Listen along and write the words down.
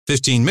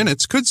15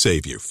 minutes could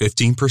save you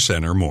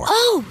 15% or more.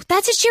 Oh,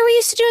 that's a cheer we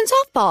used to do in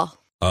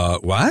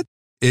softball. What?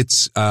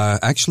 It's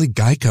actually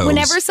Geico.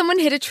 Whenever someone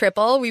hit a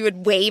triple, we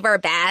would wave our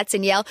bats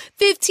and yell,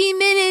 15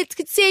 minutes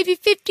could save you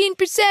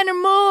 15% or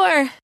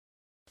more.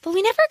 But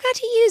we never got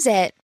to use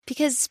it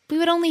because we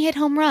would only hit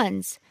home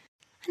runs.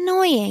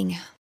 Annoying.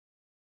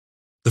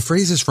 The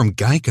phrase is from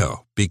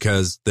Geico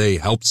because they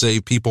help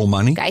save people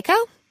money. Geico?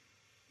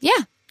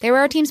 Yeah, they were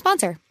our team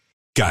sponsor.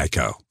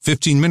 Geico.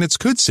 15 minutes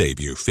could save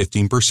you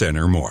 15%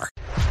 or more.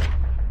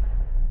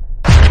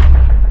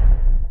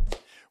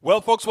 Well,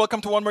 folks, welcome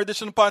to one more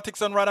edition of Politics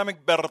Done Right. I'm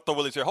Egberto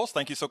Willies, your host.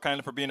 Thank you so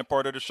kindly for being a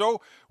part of the show.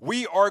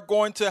 We are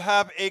going to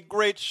have a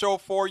great show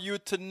for you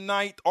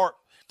tonight. We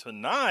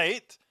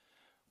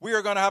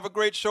are going to have a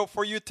great show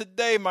for you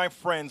today, my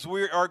friends.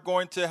 We are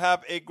going to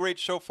have a great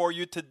show for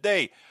you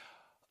today.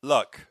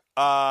 Look,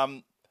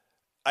 I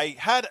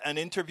had an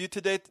interview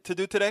to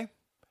do today.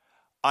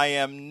 I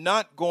am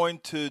not going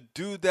to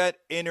do that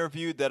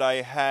interview that I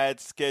had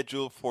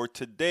scheduled for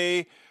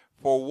today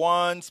for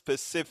one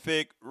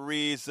specific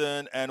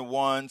reason and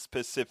one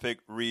specific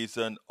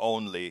reason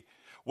only.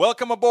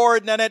 Welcome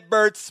aboard, Nanette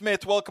Bird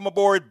Smith. Welcome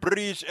aboard,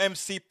 Bridge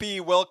MCP.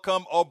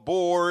 Welcome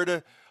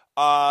aboard,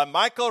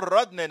 Michael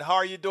Rudnin. How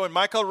are you doing?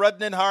 Michael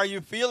Rudnin, how are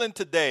you feeling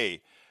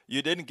today?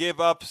 You didn't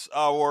give us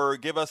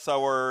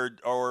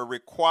our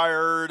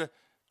required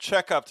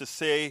checkup to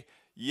say,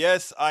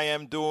 yes, I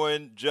am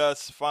doing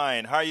just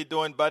fine. How are you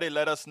doing, buddy?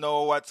 Let us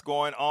know what's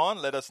going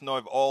on. Let us know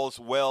if all's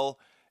well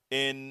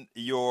in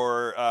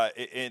your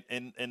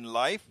in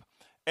life.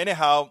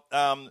 Anyhow,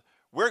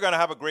 we're going to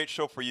have a great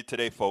show for you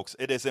today, folks.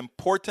 It is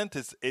important.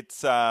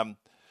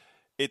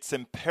 It's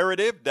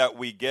imperative that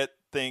we get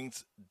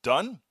things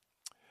done.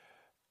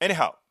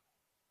 Anyhow,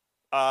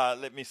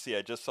 let me see.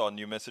 I just saw a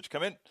new message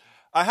come in.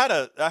 I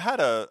had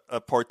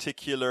a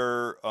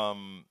particular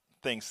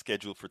thing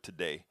scheduled for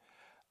today.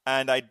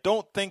 And I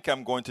don't think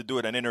I'm going to do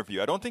it an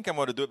interview. I don't think I'm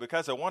going to do it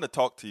because I want to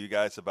talk to you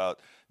guys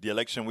about the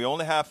election. We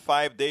only have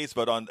 5 days,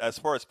 but as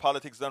far as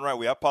Politics Done Right,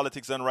 we have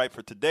Politics Done Right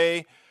for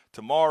today,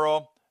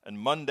 tomorrow, and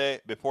Monday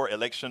before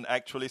election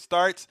actually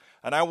starts.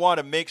 And I want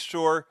to make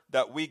sure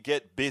that we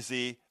get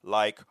busy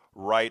like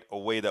right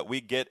away, that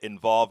we get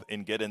involved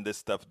in getting this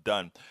stuff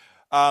done.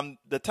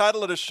 The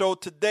title of the show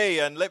today,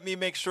 and let me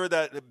make sure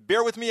that,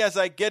 bear with me as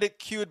I get it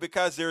queued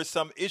because there are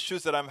some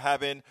issues that I'm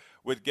having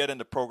with getting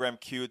the program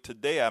queued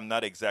today. I'm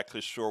not exactly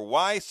sure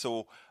why,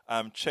 so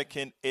I'm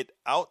checking it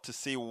out to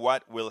see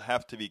what will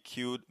have to be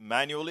queued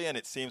manually, and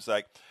it seems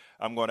like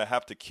I'm going to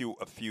have to queue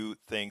a few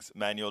things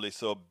manually,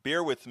 so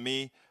bear with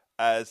me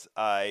as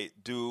I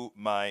do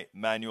my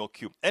manual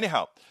queue.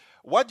 Anyhow,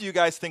 what do you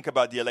guys think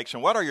about the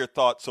election? What are your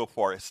thoughts so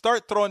far?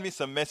 Start throwing me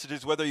some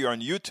messages, whether you're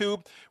on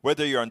YouTube,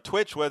 whether you're on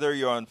Twitch, whether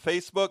you're on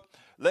Facebook.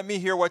 Let me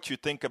hear what you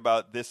think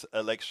about this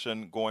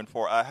election going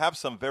forward. I have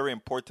some very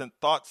important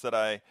thoughts that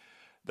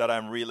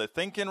I'm really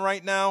thinking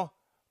right now,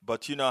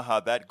 but you know how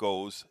that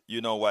goes. You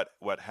know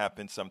what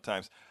happens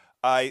sometimes.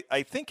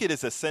 I think it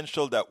is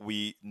essential that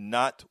we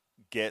not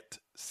get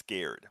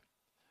scared.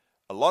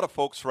 A lot of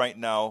folks right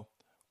now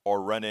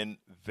are running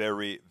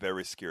very,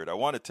 very scared. I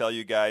want to tell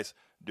you guys,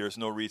 there's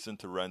no reason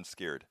to run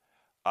scared.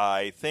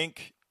 I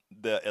think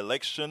the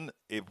election,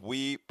 if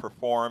we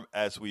perform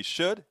as we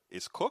should,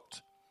 is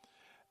cooked.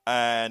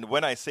 And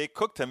when I say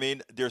cooked, I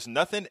mean there's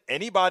nothing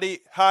anybody.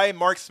 Hi,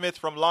 Mark Smith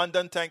from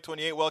London, Tank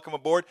 28, welcome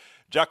aboard.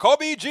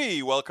 Jacoby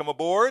G, welcome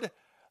aboard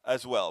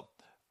as well.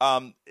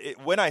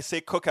 When I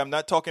say cook, I'm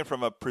not talking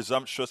from a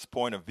presumptuous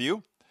point of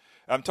view.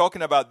 I'm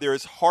talking about there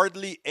is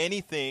hardly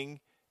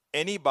anything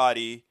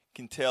anybody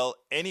can tell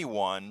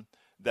anyone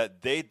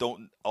that they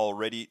don't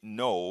already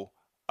know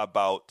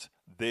about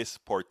this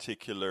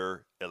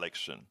particular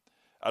election.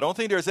 I don't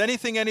think there's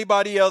anything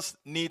anybody else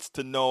needs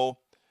to know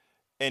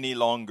any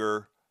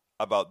longer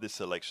about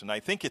this election. I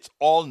think it's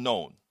all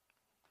known.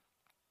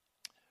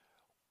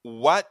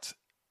 What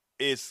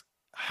is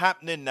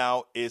happening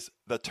now is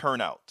the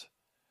turnout.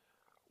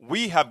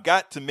 We have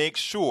got to make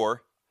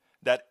sure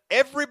that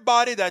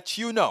everybody that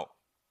you know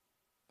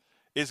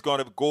is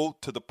going to go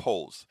to the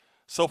polls.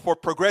 So for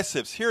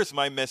progressives, here's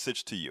my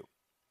message to you.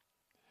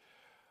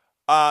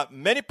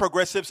 Many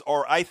progressives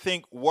are, I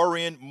think,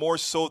 worrying more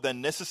so than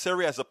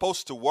necessary. As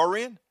opposed to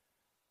worrying,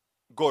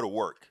 go to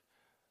work.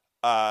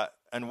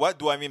 And what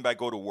do I mean by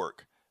go to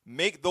work?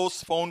 Make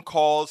those phone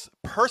calls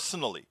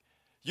personally.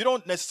 You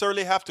don't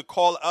necessarily have to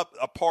call up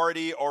a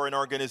party or an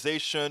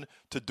organization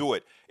to do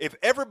it. If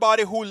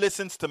everybody who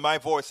listens to my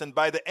voice, and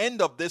by the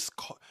end of this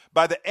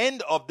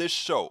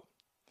show,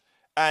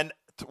 and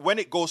when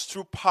it goes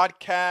through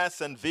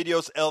podcasts and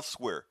videos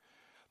elsewhere,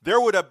 there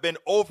would have been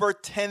over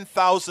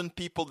 10,000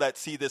 people that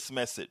see this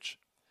message.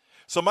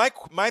 So my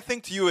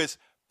thing to you is,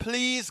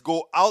 please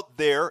go out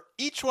there,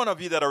 each one of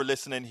you that are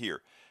listening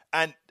here,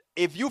 and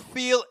if you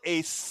feel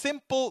a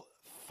simple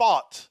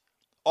thought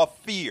of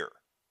fear,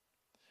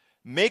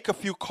 make a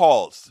few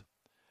calls.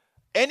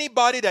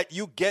 Anybody that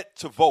you get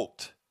to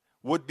vote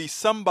would be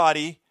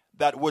somebody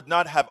that would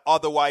not have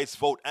otherwise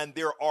voted, and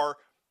there are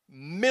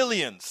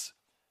millions,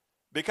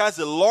 because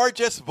the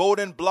largest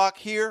voting bloc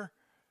here,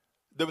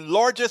 The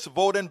largest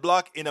voting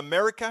bloc in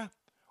America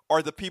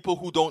are the people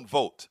who don't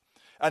vote.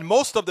 And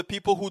most of the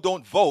people who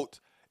don't vote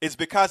is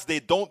because they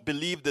don't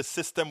believe the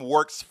system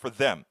works for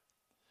them.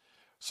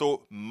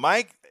 So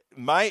my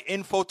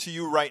info to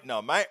you right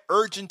now, my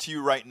urgent to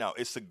you right now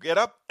is to get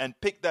up and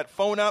pick that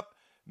phone up,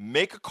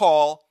 make a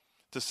call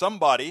to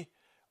somebody,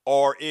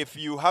 or if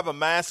you have a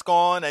mask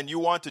on and you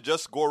want to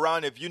just go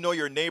around, if you know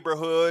your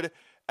neighborhood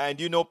and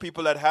you know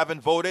people that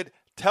haven't voted,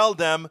 tell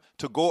them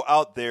to go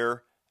out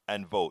there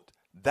and vote.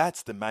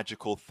 That's the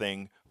magical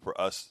thing for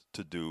us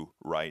to do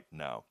right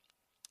now.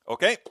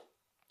 Okay?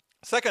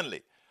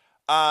 Secondly,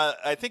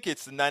 I think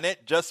it's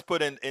Nanette just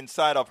put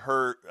inside of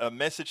her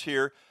message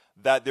here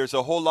that there's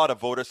a whole lot of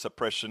voter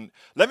suppression.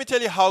 Let me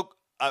tell you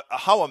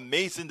how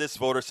amazing this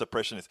voter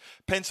suppression is.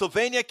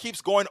 Pennsylvania keeps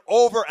going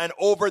over and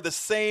over the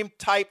same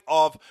type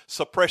of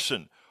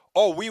suppression.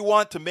 Oh, we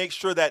want to make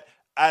sure that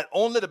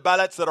only the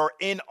ballots that are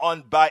in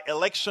on by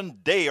election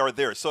day are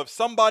there. So if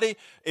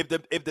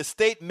the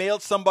state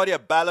mailed somebody a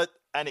ballot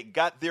and it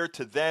got there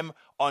to them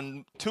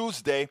on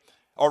Tuesday,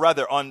 or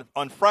rather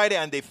on Friday,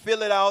 and they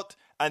fill it out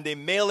and they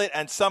mail it,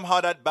 and somehow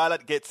that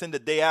ballot gets in the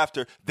day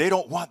after, they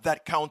don't want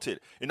that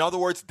counted. In other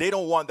words, they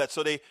don't want that.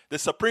 So the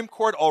Supreme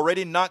Court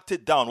already knocked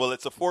it down. Well,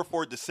 it's a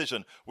 4-4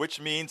 decision, which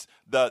means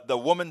the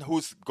woman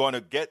who's going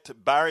to get to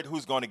Barrett,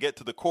 who's going to get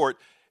to the court,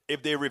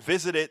 if they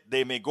revisit it,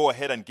 they may go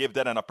ahead and give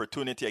that an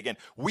opportunity again.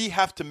 We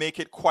have to make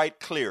it quite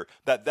clear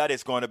that that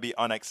is going to be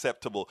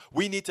unacceptable.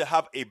 We need to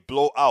have a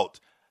blowout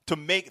to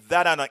make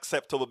that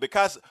unacceptable,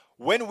 because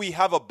when we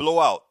have a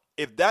blowout,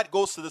 if that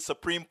goes to the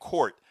Supreme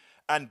Court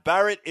and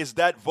Barrett is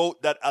that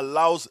vote that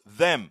allows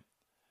them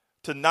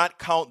to not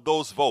count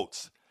those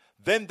votes,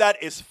 then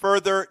that is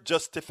further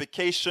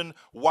justification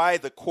why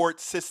the court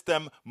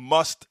system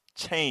must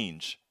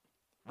change.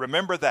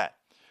 Remember that.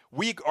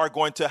 We are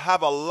going to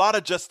have a lot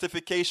of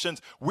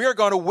justifications. We are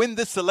going to win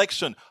this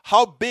election.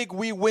 How big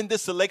we win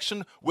this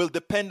election will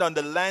depend on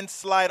the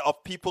landslide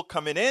of people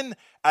coming in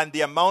and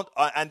the amount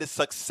and the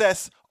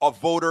success of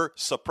voter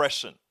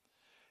suppression.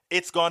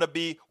 It's going to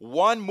be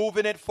one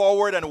moving it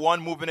forward and one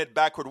moving it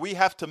backward. We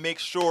have to make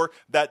sure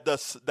that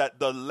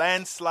the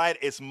landslide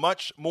is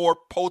much more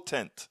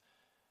potent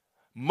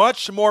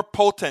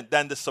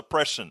than the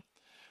suppression.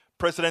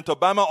 President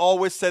Obama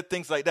always said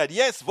things like that.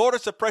 Yes, voter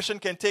suppression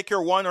can take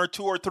care of 1 or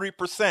 2 or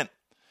 3%.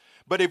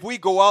 But if we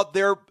go out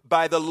there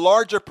by the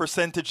larger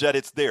percentage that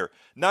it's there,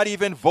 not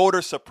even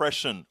voter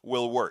suppression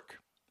will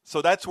work.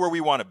 So that's where we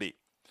want to be.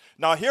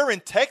 Now, here in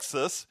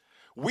Texas,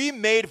 we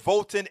made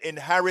voting in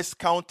Harris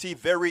County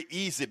very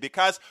easy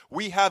because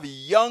we have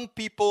young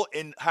people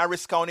in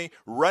Harris County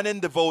running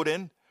the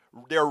voting.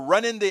 They're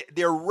running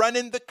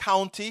the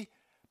county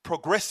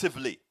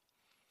progressively.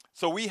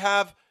 So we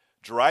have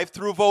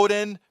drive-through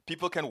voting.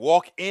 People can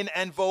walk in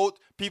and vote.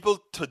 People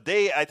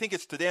today, I think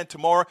it's today and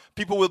tomorrow,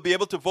 people will be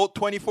able to vote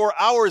 24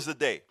 hours a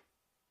day.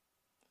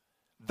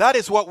 That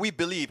is what we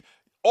believe.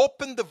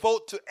 Open the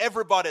vote to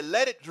everybody.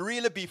 Let it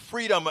really be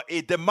freedom,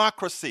 a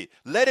democracy.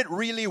 Let it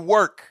really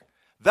work.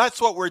 That's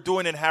what we're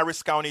doing in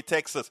Harris County,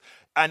 Texas.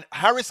 And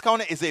Harris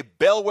County is a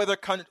bellwether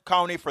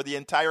county for the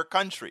entire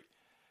country.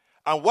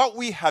 And what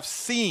we have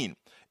seen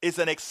is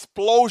an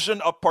explosion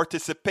of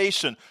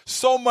participation,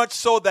 so much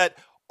so that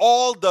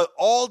all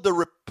the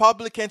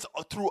Republicans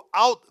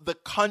throughout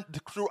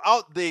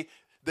the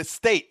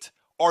state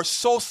are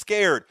so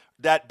scared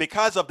that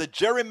because of the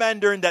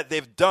gerrymandering that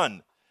they've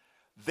done,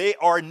 they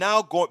are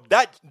now going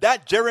that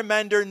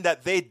gerrymandering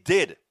that they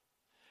did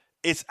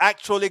is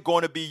actually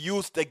going to be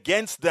used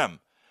against them,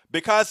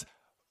 because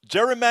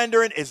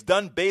gerrymandering is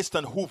done based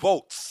on who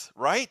votes,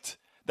 right?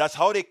 That's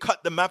how they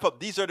cut the map up.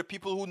 These are the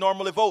people who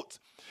normally vote.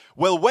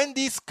 Well, when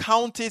these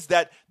counties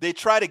that they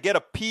try to get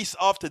a piece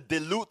of to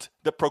dilute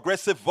the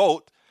progressive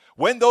vote,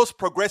 when those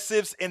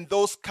progressives in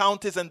those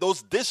counties and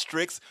those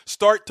districts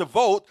start to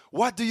vote,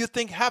 what do you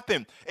think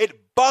happened?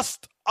 It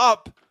busts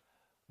up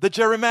the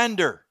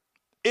gerrymander.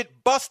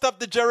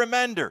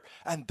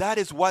 And that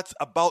is what's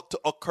about to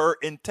occur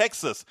in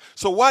Texas.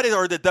 So what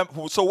are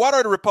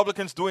the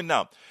Republicans doing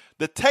now?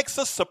 The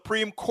Texas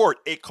Supreme Court,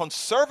 a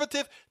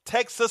conservative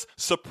Texas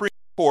Supreme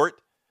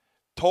Court,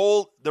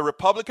 told the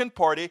Republican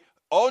Party,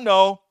 oh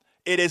no,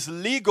 it is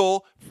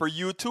legal for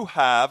you to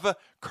have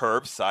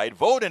curbside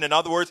voting. In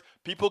other words,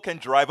 people can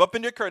drive up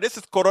in their car. This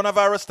is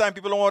coronavirus time.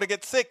 People don't want to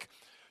get sick.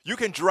 You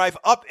can drive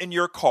up in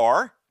your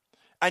car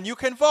and you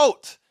can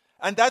vote.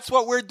 And that's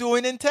what we're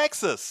doing in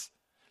Texas.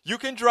 You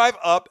can drive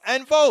up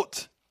and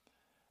vote.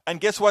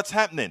 And guess what's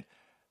happening?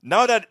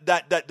 Now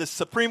that the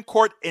Supreme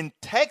Court in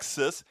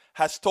Texas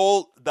has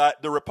told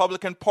that the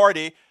Republican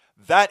Party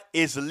that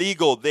is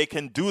legal, they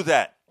can do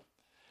that.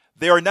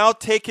 They are now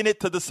taking it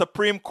to the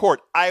Supreme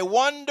Court. I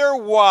wonder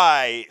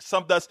why.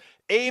 Does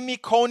Amy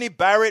Coney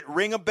Barrett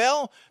ring a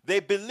bell? They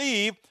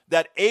believe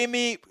that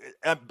Amy,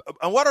 and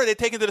what are they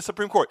taking to the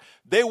Supreme Court?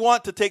 They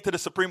want to take to the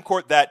Supreme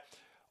Court that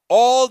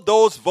all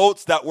those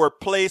votes that were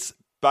placed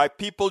by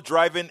people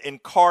driving in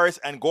cars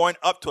and going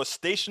up to a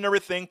stationary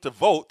thing to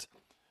vote,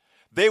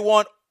 they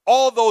want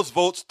all those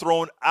votes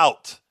thrown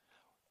out.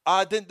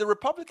 Then the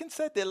Republicans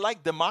said they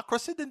like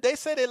democracy. Then they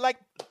say they like.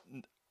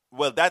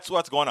 Well, that's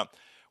what's going on.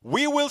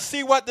 We will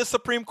see what the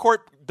Supreme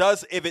Court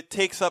does if it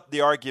takes up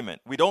the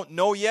argument. We don't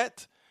know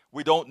yet.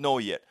 We don't know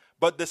yet.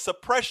 But the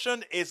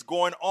suppression is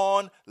going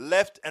on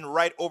left and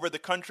right over the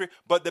country.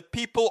 But the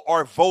people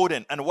are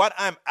voting. And what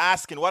I'm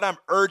asking, what I'm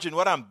urging,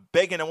 what I'm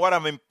begging, and what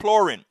I'm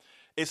imploring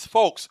is,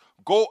 folks,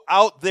 go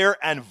out there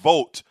and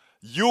vote.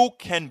 You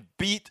can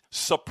beat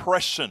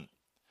suppression.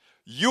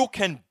 You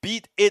can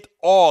beat it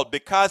all,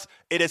 because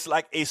it is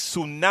like a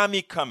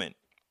tsunami coming.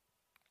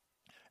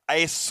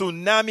 A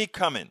tsunami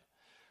coming.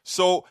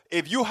 So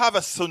if you have a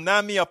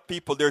tsunami of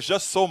people, there's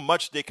just so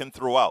much they can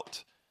throw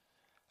out.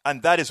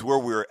 And that is where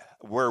we're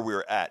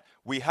at.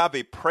 We have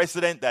a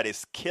president that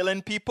is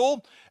killing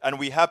people, and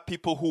we have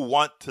people who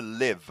want to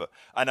live.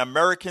 And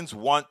Americans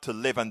want to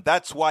live. And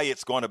that's why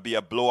it's going to be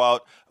a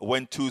blowout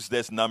when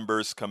Tuesday's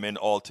numbers come in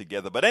all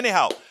together. But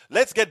anyhow,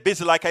 let's get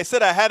busy. Like I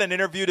said, I had an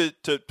interview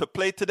to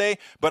play today,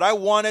 but I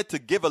wanted to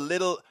give a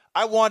little...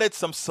 I wanted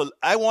some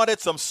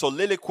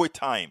soliloquy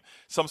time.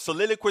 Some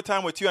soliloquy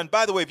time with you. And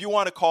by the way, if you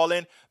want to call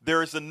in,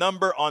 there is a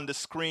number on the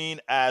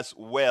screen as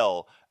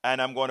well.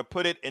 And I'm going to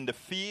put it in the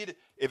feed.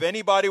 If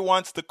anybody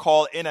wants to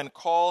call in and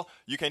call,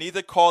 you can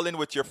either call in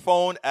with your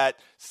phone at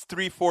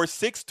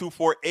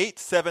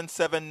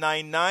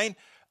 346-248-7799.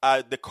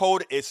 The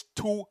code is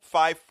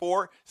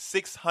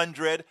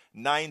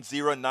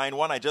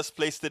 254-600-9091. I just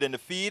placed it in the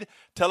feed.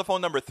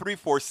 Telephone number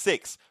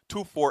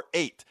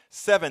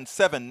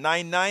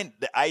 346-248-7799.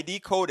 The ID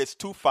code is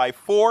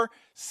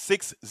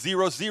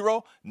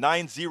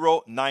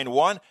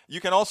 254-600-9091. You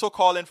can also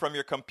call in from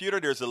your computer.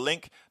 There's a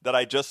link that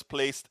I just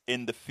placed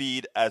in the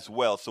feed as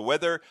well. So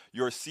whether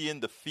you're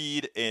seeing the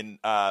feed in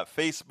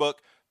Facebook,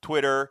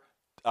 Twitter,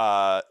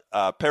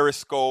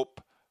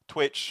 Periscope,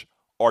 Twitch,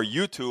 or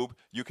YouTube,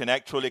 you can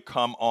actually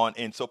come on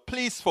in. So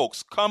please,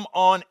 folks, come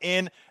on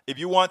in if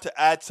you want to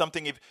add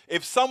something.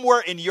 If somewhere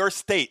in your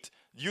state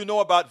you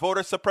know about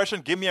voter suppression,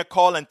 give me a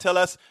call and tell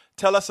us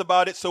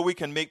about it so we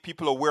can make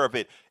people aware of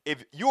it.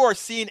 If you are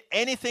seeing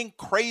anything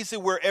crazy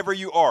wherever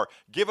you are,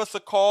 give us a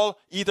call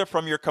either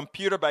from your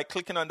computer by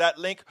clicking on that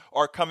link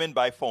or come in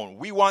by phone.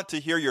 We want to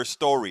hear your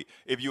story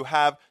if you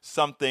have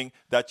something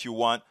that you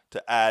want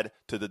to add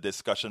to the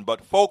discussion.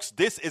 But folks,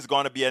 this is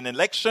going to be an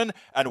election,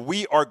 and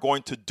we are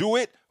going to do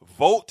it.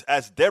 Vote,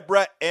 as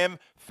Deborah M.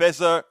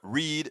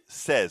 Feza-Reed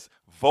says.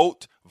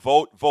 Vote,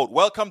 vote, vote.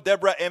 Welcome,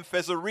 Deborah M.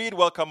 Feza-Reed.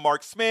 Welcome,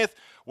 Mark Smith.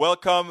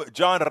 Welcome,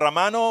 John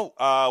Romano.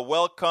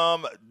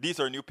 Welcome. These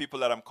are new people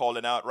that I'm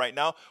calling out right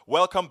now.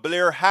 Welcome,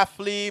 Blair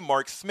Hafley,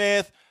 Mark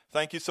Smith.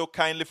 Thank you so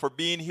kindly for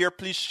being here.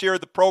 Please share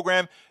the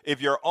program.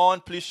 If you're on,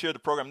 please share the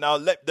program. Now,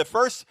 the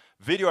first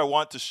video I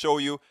want to show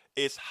you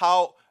is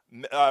how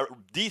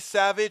D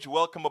Savage,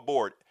 welcome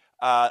aboard,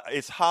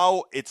 is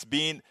how it's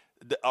been.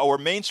 Our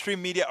mainstream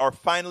media are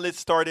finally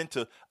starting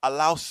to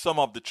allow some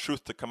of the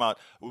truth to come out.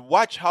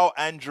 Watch how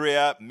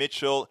Andrea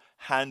Mitchell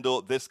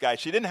handled this guy.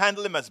 She didn't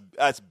handle him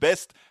as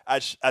best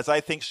as I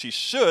think she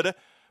should,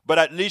 but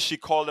at least she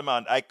called him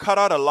out. I cut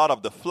out a lot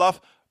of the fluff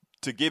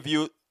to give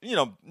you,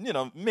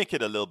 make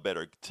it a little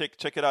better.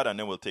 Check it out, and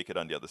then we'll take it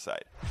on the other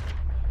side.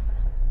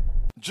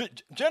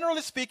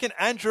 Generally speaking,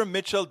 Andrea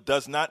Mitchell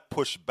does not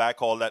push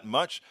back all that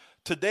much.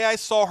 Today I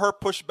saw her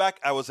push back.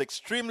 I was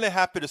extremely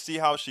happy to see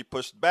how she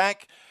pushed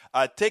back.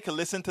 Take a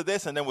listen to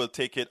this, and then we'll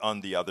take it on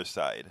the other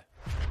side.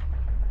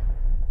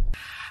 I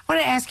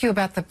want to ask you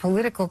about the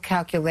political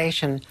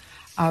calculation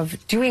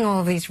of doing all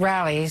of these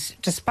rallies,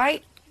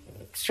 despite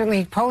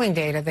certainly polling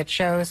data that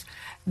shows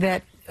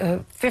that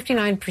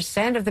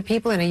 59% of the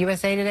people in a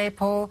USA Today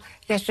poll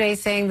yesterday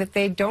saying that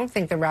they don't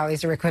think the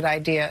rallies are a good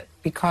idea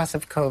because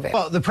of COVID.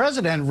 Well, the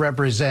president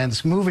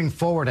represents moving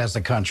forward as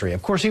a country.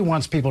 Of course, he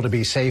wants people to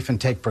be safe and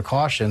take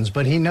precautions,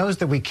 but he knows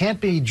that we can't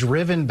be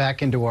driven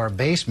back into our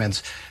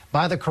basements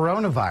by the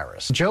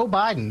coronavirus. Joe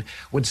Biden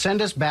would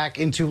send us back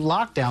into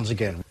lockdowns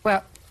again.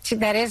 Well,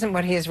 that isn't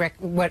what he is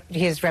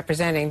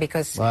representing,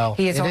 because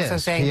he is also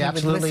saying he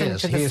would listen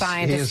to the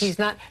scientists. He is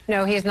not.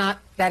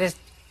 That is.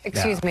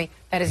 Excuse me,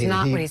 that is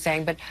not what he's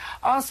saying. But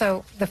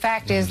also, the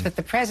fact is that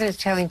the president is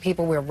telling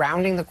people we're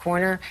rounding the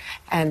corner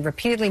and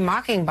repeatedly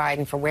mocking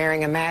Biden for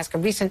wearing a mask. A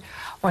recent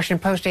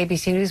Washington Post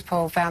ABC News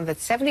poll found that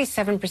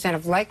 77%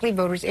 of likely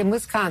voters in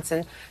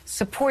Wisconsin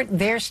support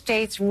their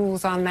state's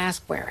rules on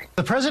mask wearing.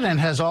 The president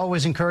has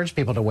always encouraged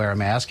people to wear a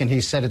mask, and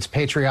he said it's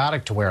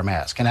patriotic to wear a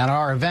mask. And at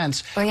our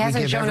events, we give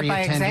every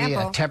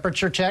attendee a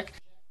temperature check.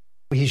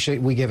 We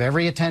give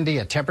every attendee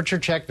a temperature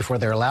check before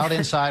they're allowed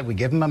inside. We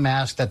give them a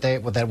mask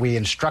that we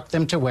instruct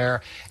them to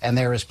wear, and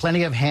there is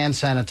plenty of hand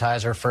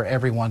sanitizer for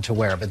everyone to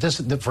wear. But this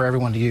for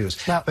everyone to use.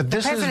 Well, but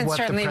this is what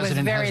the president was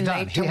very has done.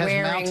 late to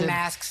wearing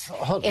masks.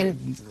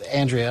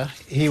 Andrea,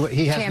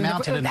 he has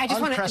mounted an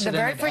unprecedented the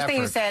very first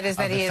thing you said is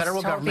that he has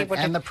federal told government people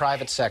and the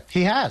private sector.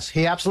 He has.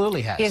 He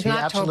absolutely has. He has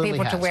not told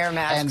people to wear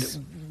masks.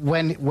 And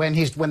when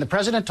the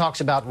president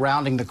talks about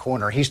rounding the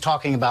corner, he's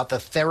talking about the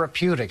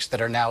therapeutics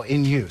that are now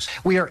in use.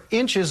 We are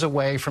inches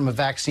away from a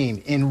vaccine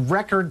in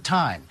record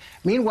time.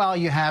 Meanwhile,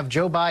 you have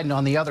Joe Biden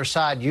on the other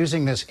side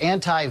using this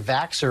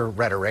anti-vaxxer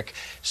rhetoric,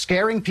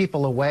 scaring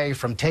people away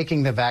from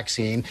taking the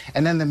vaccine,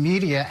 and then the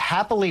media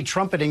happily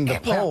trumpeting the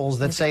polls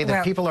that say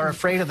that people are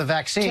afraid of the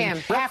vaccine. Tim,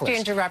 I have to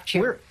interrupt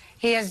you.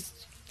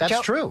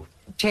 That's true.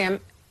 Tim,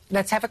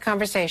 let's have a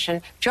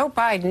conversation. Joe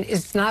Biden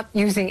is not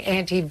using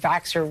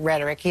anti-vaxxer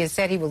rhetoric. He has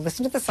said he will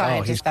listen to the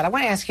scientists. I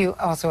want to ask you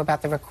also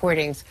about the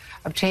recordings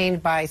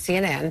obtained by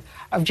CNN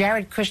of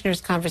Jared Kushner's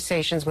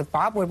conversations with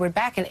Bob Woodward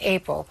back in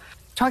April,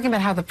 talking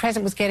about how the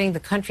president was getting the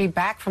country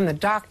back from the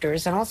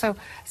doctors and also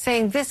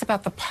saying this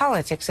about the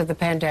politics of the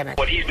pandemic.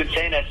 What he's been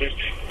saying is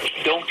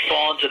don't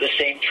fall into the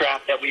same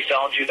trap that we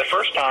fell into the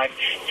first time.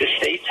 The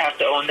states have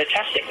to own the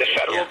testing. The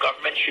federal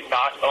government should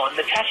not own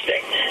the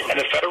testing. And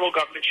the federal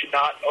government should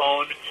not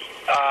own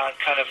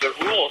kind of the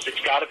rules.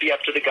 It's got to be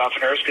up to the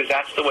governors because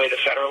that's the way the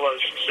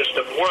federalism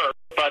system works.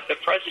 But the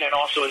president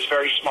also is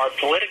very smart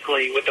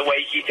politically with the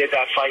way he did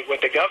that fight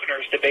with the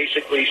governors to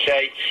basically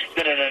say,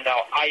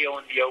 no, I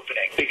own the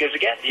opening. Because,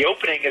 again, the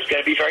opening is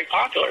going to be very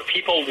popular.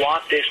 People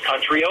want this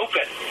country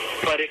open.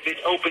 But if it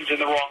opens in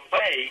the wrong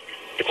way,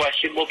 the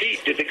question will be,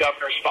 did the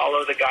governors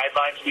follow the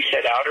guidelines we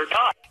set out or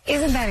not?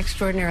 Isn't that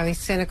extraordinarily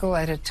cynical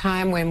at a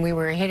time when we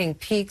were hitting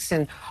peaks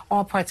in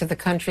all parts of the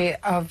country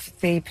of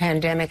the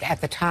pandemic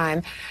at the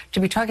time, to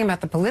be talking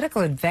about the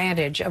political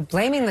advantage of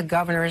blaming the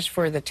governors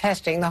for the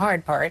testing, the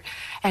hard part,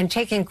 and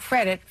taking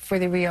credit for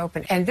the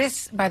reopen? And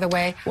this, by the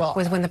way,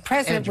 was when the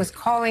president was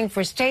calling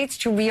for states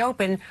to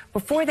reopen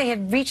before they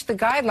had reached the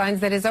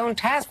guidelines that his own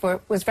task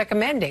force was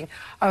recommending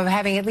of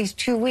having at least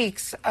 2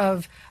 weeks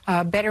of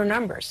better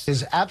numbers. It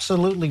is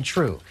absolutely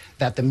true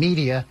that the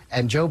media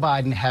and Joe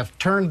Biden have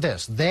turned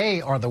this.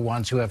 They are the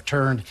ones who have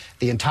turned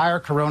the entire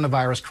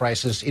coronavirus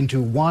crisis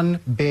into one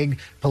big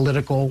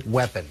political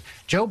weapon.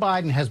 Joe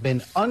Biden has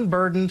been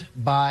unburdened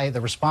by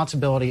the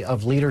responsibility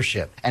of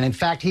leadership. And in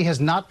fact, he has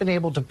not been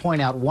able to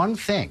point out one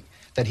thing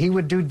that he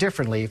would do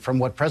differently from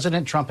what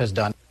President Trump has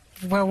done.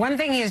 Well, one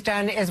thing he has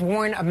done is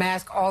worn a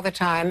mask all the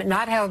time,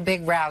 not held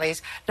big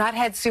rallies, not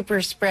had super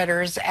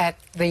spreaders at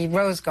the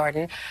Rose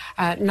Garden,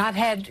 not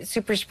had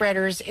super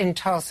spreaders in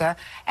Tulsa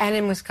and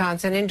in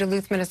Wisconsin, in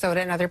Duluth,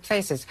 Minnesota, and other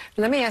places.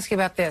 Let me ask you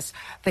about this.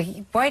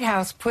 The White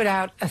House put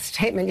out a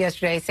statement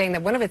yesterday saying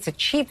that one of its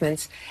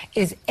achievements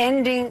is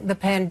ending the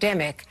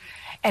pandemic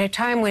at a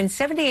time when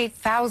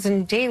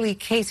 78,000 daily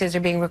cases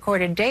are being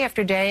recorded day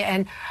after day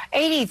and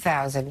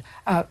 80,000,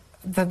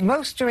 the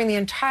most during the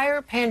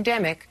entire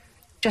pandemic.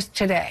 Just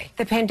today.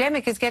 The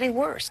pandemic is getting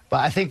worse.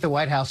 But I think the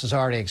White House has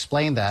already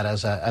explained that,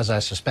 as I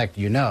suspect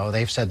you know.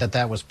 They've said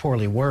that was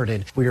poorly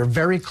worded. We are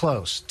very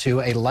close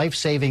to a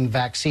life-saving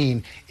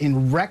vaccine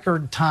in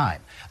record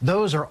time.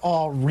 Those are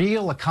all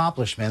real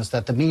accomplishments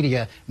that the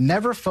media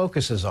never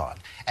focuses on.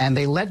 And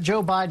they let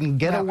Joe Biden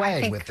get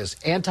away with this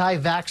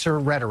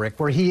anti-vaxxer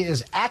rhetoric where he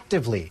is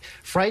actively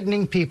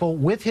frightening people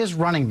with his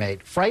running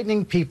mate,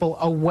 frightening people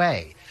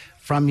away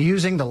from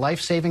using the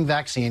life-saving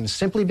vaccine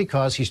simply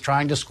because he's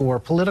trying to score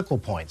political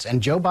points.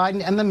 And Joe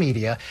Biden and the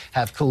media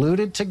have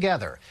colluded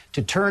together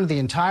to turn the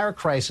entire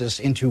crisis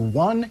into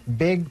one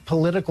big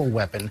political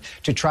weapon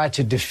to try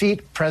to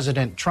defeat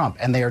President Trump.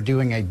 And they are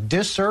doing a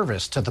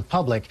disservice to the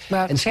public.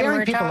 And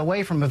scaring people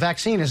away from a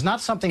vaccine is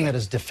not something that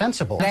is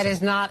defensible. That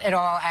is not at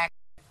all accurate.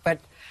 But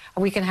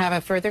we can have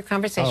a further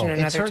conversation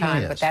another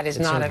time. But that is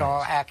not at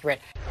all accurate.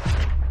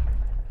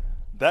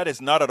 That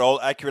is not at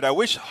all accurate. I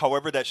wish,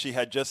 however, that she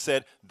had just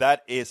said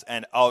that is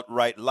an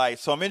outright lie.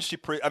 So,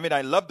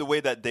 I love the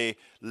way that they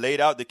laid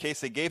out the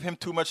case. They gave him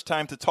too much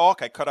time to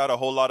talk. I cut out a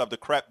whole lot of the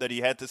crap that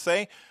he had to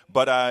say.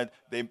 But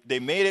they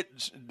made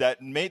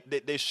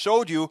it they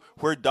showed you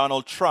where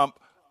Donald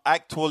Trump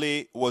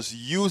actually was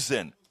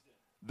using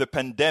the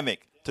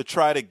pandemic to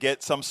try to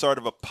get some sort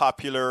of a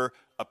popular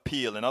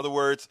appeal. In other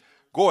words,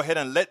 go ahead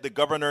and let the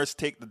governors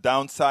take the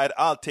downside.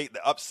 I'll take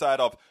the upside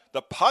of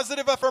the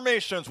positive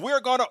affirmations. We're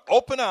going to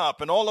open up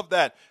and all of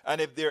that.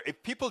 And if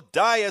people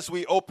die as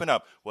we open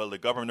up, well, the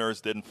governors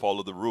didn't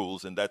follow the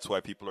rules, and that's why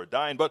people are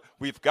dying. But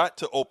we've got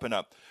to open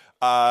up.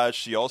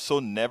 She also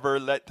never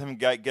let him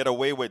get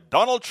away with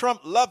Donald Trump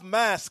love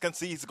masks, and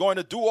see he's going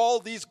to do all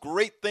these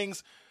great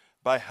things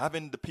by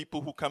having the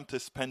people who come to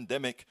his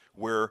pandemic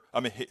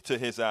to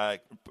his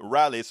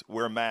rallies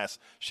wear masks.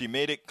 She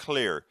made it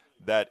clear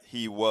that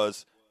he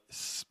was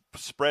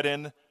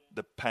spreading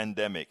the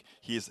pandemic.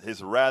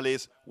 His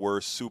rallies were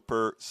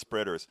super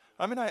spreaders.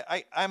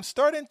 I'm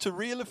starting to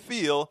really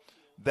feel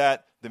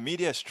that the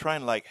media is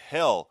trying like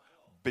hell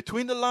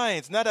between the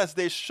lines, not as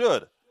they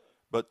should,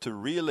 but to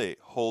really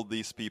hold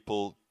these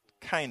people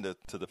kind of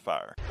to the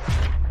fire.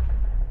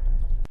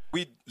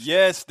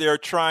 Yes, they're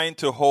trying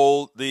to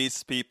hold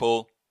these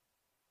people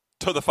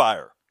to the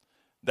fire.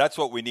 That's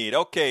what we need.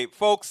 Okay,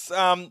 folks,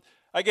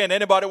 again,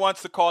 anybody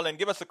wants to call in,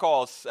 give us a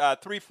call,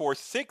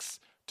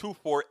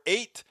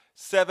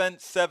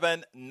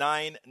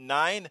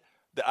 346-248-7799.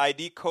 The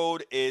ID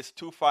code is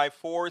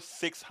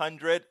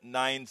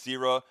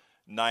 254-600-9099.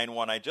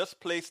 9491. I just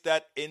placed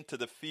that into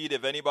the feed.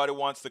 If anybody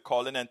wants to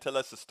call in and tell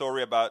us a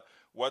story about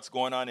what's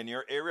going on in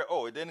your area.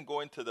 Oh, it didn't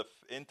go into the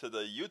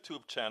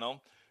YouTube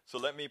channel. So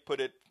let me put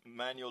it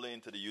manually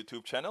into the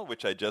YouTube channel,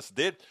 which I just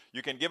did.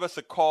 You can give us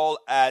a call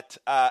at,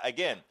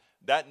 again,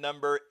 that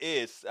number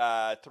is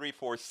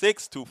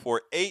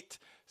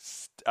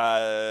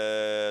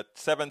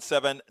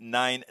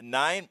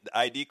 346-248-7799. The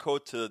ID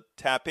code to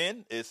tap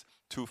in is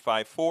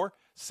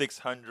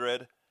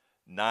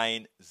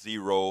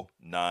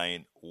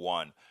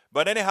 254-600-9091.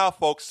 But anyhow,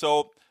 folks,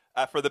 so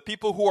for the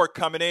people who are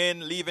coming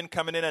in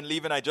and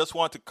leaving, I just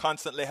want to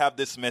constantly have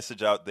this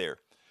message out there.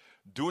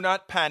 Do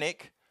not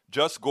panic.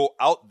 Just go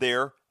out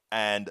there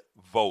and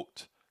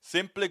vote.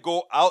 Simply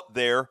go out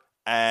there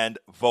and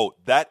vote.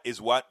 That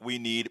is what we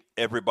need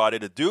everybody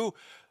to do.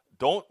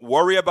 Don't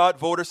worry about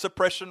voter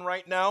suppression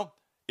right now.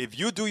 If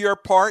you do your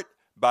part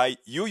by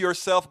you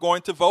yourself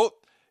going to vote,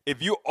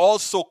 if you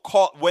also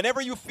call,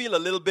 whenever you feel a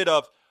little bit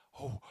of,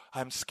 oh,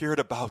 I'm scared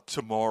about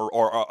tomorrow,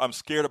 or I'm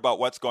scared about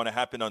what's going to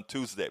happen on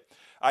Tuesday,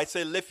 I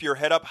say lift your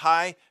head up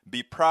high,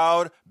 be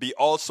proud, be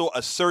also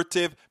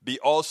assertive, be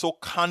also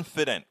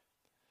confident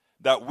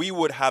that we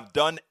would have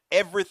done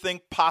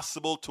everything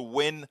possible to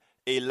win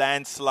a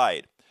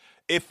landslide.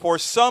 If for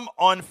some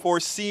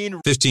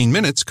unforeseen 15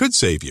 minutes could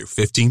save you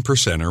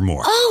 15% or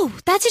more. Oh,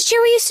 that's a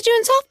cheer we used to do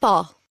in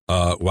softball.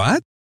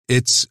 What?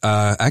 It's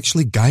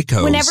actually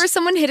Geico. Whenever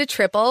someone hit a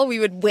triple, we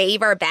would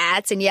wave our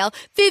bats and yell,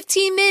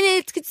 15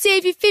 minutes could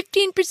save you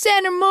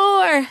 15% or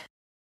more.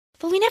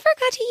 But we never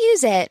got to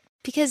use it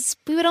because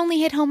we would only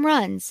hit home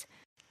runs.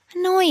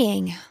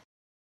 Annoying.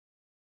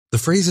 The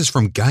phrase is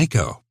from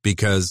Geico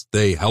because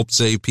they help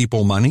save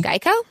people money.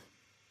 Geico?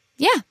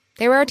 Yeah,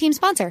 they were our team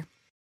sponsor.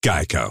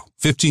 Geico.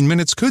 15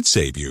 minutes could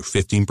save you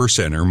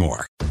 15% or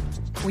more.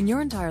 When your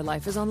entire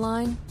life is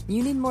online,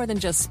 you need more than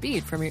just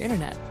speed from your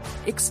internet.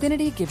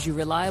 Xfinity gives you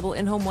reliable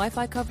in-home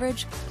Wi-Fi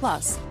coverage,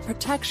 plus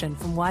protection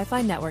from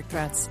Wi-Fi network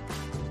threats.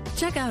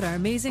 Check out our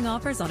amazing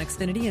offers on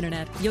Xfinity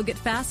Internet. You'll get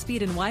fast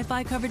speed and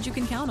Wi-Fi coverage you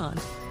can count on.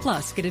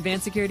 Plus, get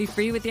advanced security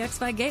free with the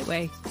X-Fi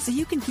Gateway, so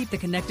you can keep the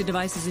connected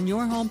devices in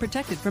your home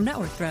protected from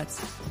network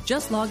threats.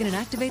 Just log in and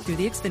activate through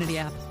the Xfinity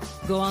app.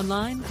 Go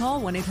online,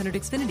 call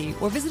 1-800-XFINITY,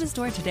 or visit a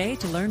store today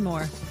to learn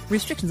more.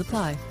 Restrictions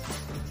apply.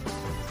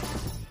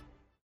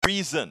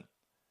 Reason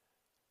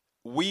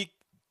we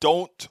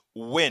don't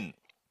win.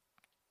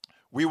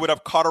 We would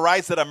have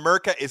cauterized that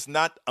America is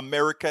not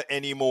America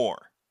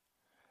anymore.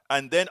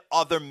 And then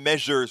other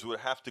measures would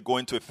have to go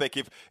into effect.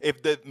 If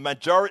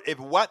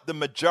what the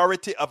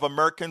majority of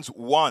Americans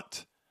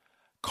want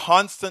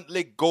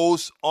constantly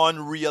goes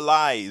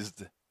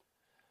unrealized,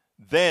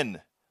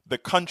 then the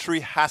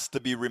country has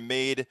to be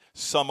remade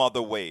some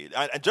other way.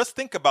 And just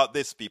think about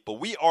this, people.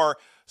 We are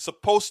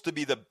supposed to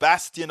be the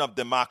bastion of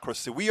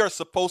democracy. We are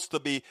supposed to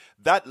be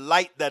that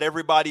light that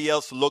everybody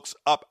else looks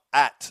up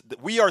at.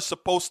 We are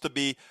supposed to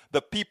be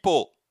the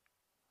people.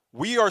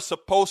 We are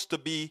supposed to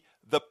be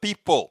the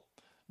people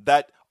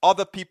that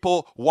other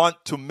people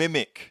want to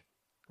mimic.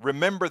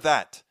 Remember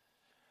that.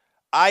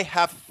 I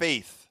have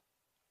faith.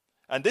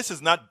 And this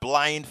is not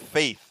blind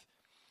faith.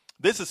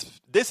 This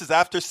is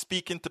after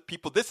speaking to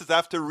people. This is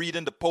after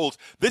reading the polls.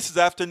 This is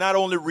after not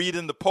only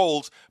reading the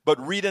polls,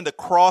 but reading the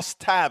cross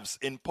tabs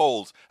in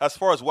polls as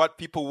far as what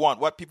people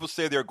want, what people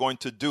say they're going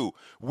to do.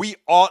 We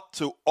ought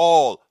to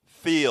all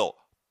feel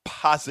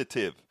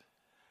positive.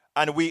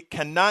 And we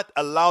cannot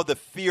allow the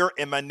fear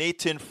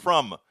emanating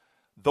from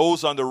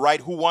those on the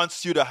right who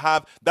wants you to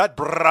have that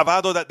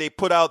bravado that they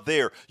put out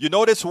there. You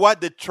notice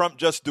what did Trump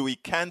just do? He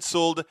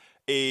canceled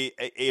a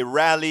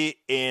rally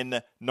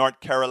in North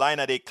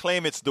Carolina. They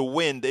claim it's the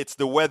wind, it's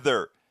the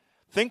weather.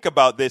 Think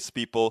about this,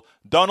 people.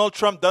 Donald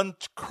Trump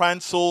doesn't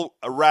cancel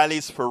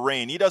rallies for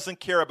rain. He doesn't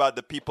care about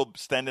the people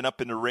standing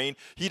up in the rain.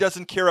 He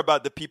doesn't care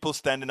about the people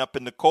standing up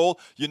in the cold.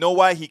 You know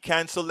why he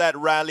canceled that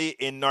rally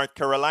in North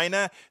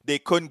Carolina? They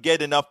couldn't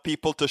get enough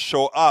people to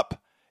show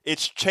up.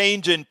 It's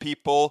changing,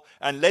 people,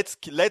 and it's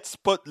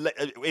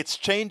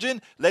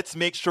changing. Let's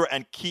make sure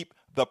and keep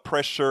the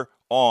pressure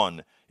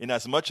on. In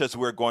as much as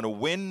we're going to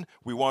win,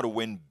 we want to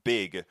win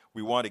big.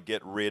 We want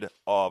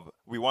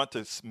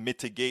to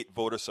mitigate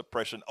voter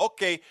suppression.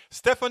 Okay,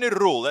 Stephanie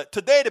Ruhle.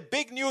 Today, the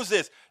big news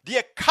is the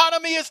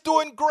economy is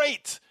doing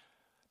great.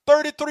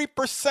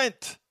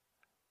 33%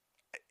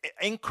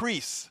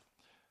 increase.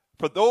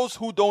 For those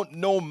who don't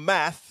know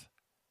math,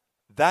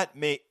 that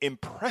may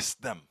impress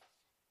them.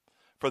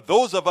 For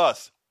those of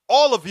us,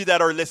 all of you that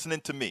are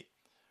listening to me,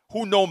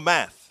 who know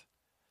math,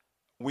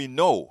 we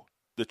know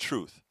the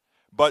truth.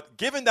 But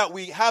given that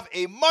we have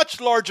a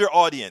much larger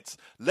audience,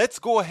 let's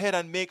go ahead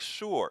and make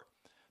sure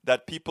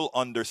that people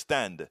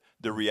understand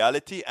the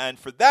reality. And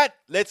for that,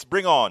 let's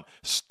bring on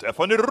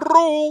Stephanie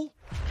Ruhle.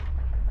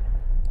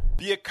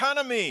 The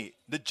economy,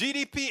 the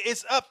GDP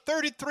is up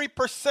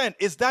 33%.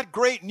 Is that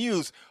great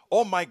news?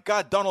 Oh my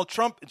God, Donald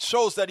Trump, it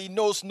shows that he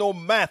knows no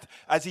math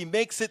as he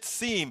makes it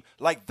seem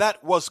like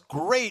that was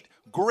great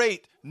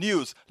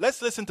news.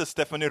 Let's listen to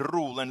Stephanie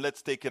Ruhle and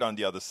let's take it on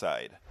the other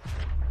side.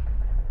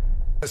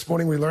 This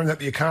morning we learned that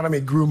the economy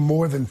grew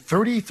more than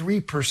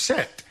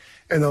 33%.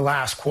 in the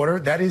last quarter.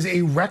 That is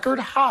a record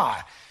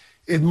high.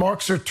 It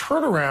marks a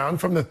turnaround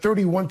from the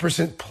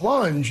 31%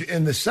 plunge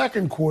in the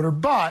second quarter,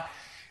 but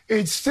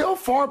it's still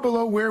far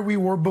below where we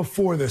were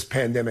before this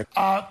pandemic.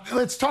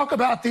 Let's talk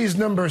about these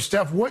numbers,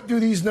 Steph. What do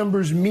these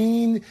numbers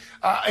mean,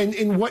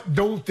 and what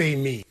don't they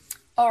mean?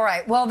 All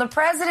right. Well, the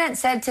president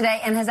said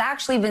today, and has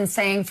actually been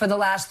saying for the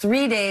last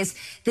 3 days,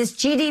 this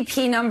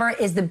GDP number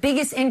is the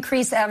biggest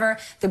increase ever.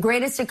 The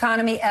greatest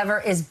economy ever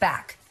is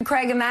back.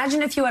 Craig,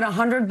 imagine if you had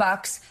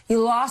 $100,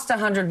 you lost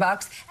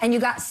 $100, and you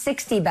got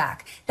 60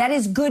 back. That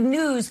is good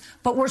news,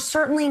 but we're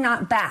certainly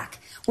not back.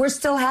 We're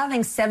still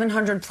having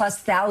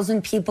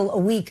 700,000+ people a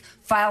week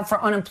file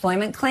for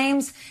unemployment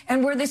claims.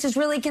 And where this is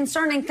really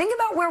concerning, think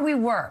about where we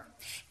were.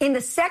 In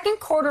the second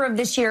quarter of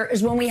this year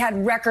is when we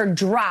had record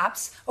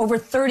drops, over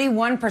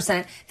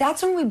 31%.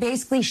 That's when we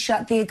basically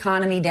shut the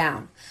economy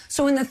down.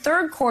 So in the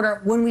third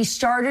quarter, when we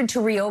started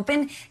to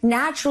reopen,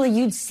 naturally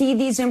you'd see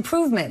these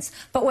improvements.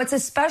 But what's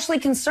especially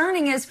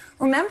concerning is,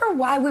 remember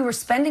why we were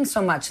spending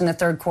so much in the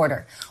third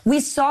quarter. We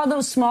saw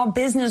those small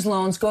business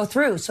loans go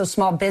through. So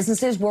small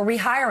businesses were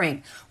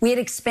rehiring. We had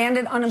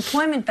expanded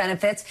unemployment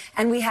benefits,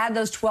 and we had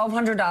those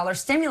 $1,200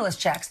 stimulus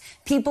checks.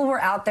 People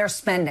were out there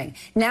spending.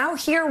 Now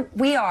here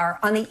we are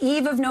on the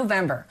eve of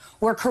November,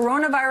 where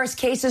coronavirus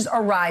cases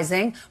are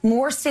rising.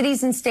 More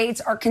cities and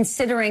states are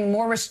considering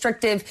more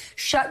restrictive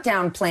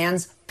shutdown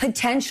plans,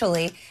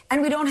 potentially,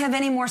 and we don't have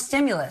any more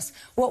stimulus.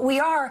 What we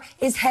are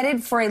is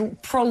headed for a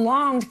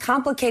prolonged,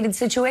 complicated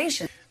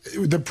situation.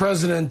 The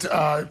president,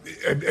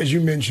 as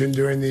you mentioned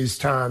during these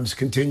times,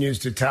 continues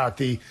to tout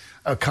the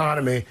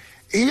economy.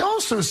 He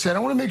also said, I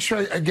want to make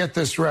sure I get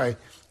this right.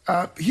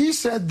 He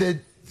said that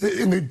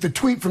in the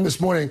tweet from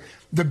this morning,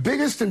 the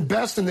biggest and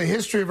best in the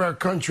history of our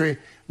country,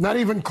 not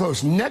even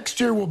close.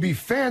 Next year will be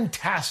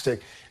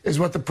fantastic, is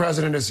what the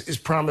president is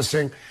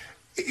promising.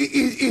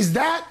 Is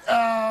that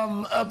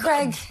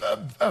Craig,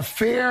 a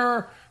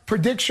fair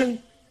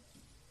prediction?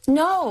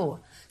 No.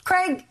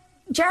 Craig,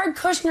 Jared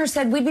Kushner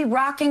said we'd be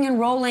rocking and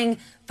rolling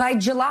by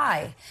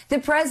July. The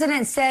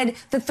president said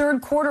the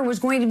third quarter was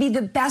going to be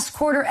the best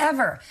quarter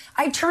ever.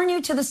 I turn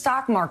you to the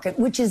stock market,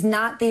 which is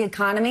not the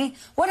economy.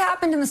 What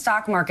happened in the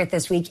stock market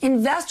this week?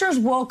 Investors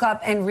woke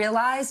up and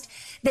realized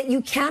that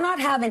you cannot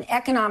have an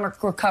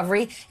economic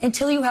recovery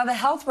until you have a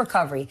health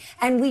recovery.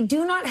 And we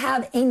do not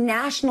have a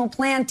national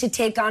plan to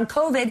take on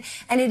COVID,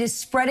 and it is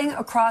spreading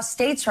across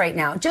states right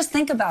now. Just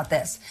think about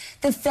this.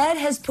 The Fed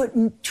has put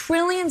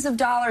trillions of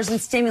dollars in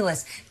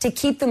stimulus to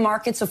keep the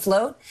markets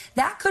afloat.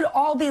 That could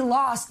all be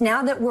lost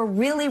now that we're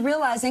really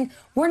realizing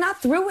we're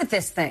not through with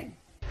this thing.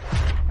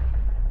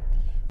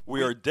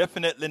 We are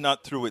definitely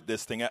not through with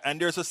this thing. And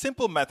there's a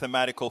simple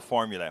mathematical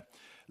formula.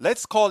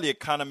 Let's call the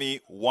economy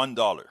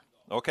 $1,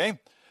 okay?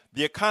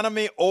 The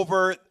economy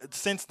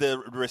since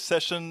the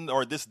recession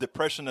or this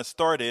depression has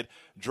started,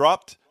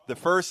 dropped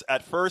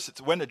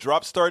when the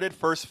drop started,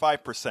 first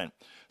 5%.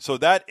 So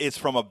that is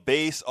from a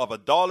base of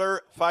 $1,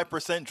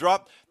 5%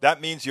 drop.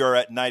 That means you're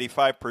at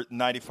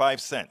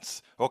 95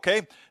 cents.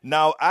 Okay.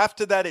 Now,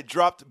 after that, it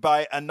dropped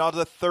by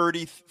another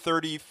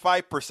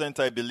 35%,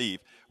 I believe.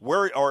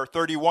 Or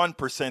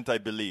 31%, I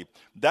believe.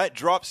 That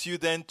drops you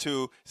then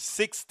to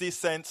 60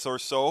 cents or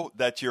so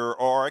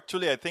or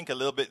actually, I think a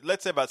little bit,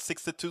 let's say about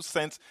 62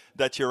 cents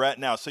that you're at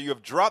now. So you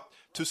have dropped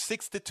to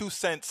 62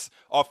 cents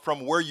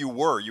from where you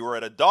were. You were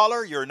at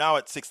 $1, you're now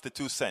at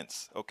 62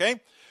 cents. Okay.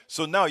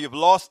 So now you've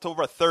lost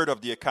over a third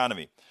of the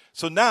economy.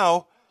 So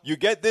now you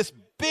get this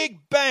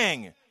big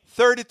bang,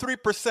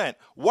 33%.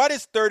 What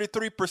is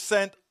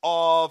 33%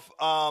 of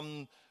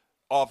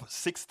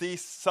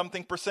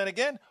 60-something percent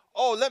again?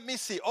 Oh, let me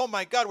see. Oh,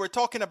 my God, we're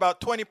talking about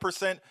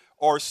 20%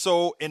 or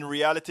so in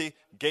reality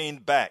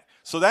gained back.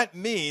 So that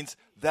means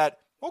that,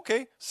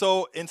 okay,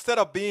 so instead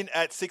of being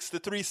at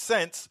 63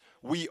 cents,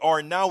 we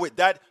are now with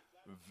that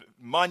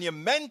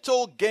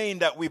monumental gain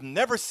that we've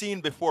never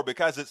seen before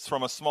because it's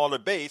from a smaller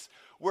base.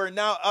 We're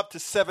now up to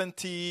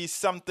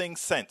 70-something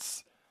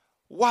cents.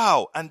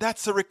 Wow, and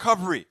that's a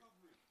recovery.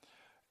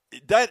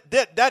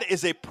 That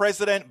is a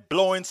president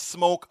blowing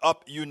smoke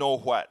up you know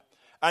what.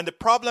 And the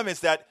problem is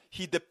that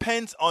he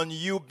depends on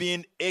you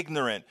being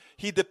ignorant.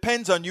 He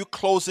depends on you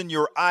closing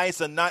your eyes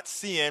and not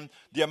seeing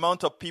the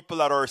amount of people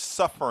that are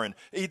suffering.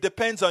 He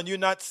depends on you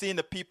not seeing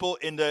the people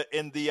in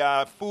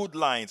the food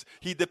lines.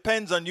 He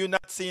depends on you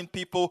not seeing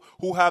people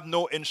who have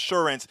no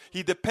insurance.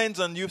 He depends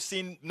on you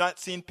not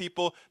seeing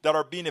people that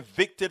are being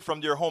evicted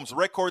from their homes.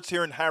 Records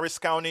here in Harris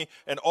County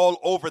and all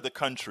over the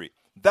country.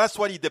 That's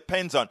what he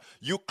depends on.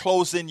 You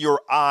closing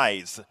your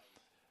eyes.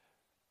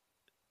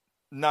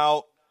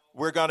 Now,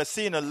 we're going to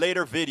see in a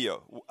later video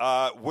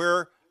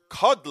where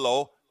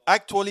Kudlow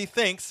actually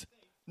thinks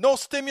no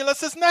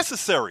stimulus is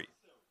necessary.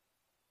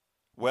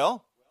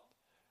 Well,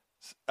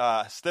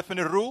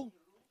 Stephanie Ruhle,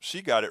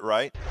 she got it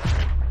right.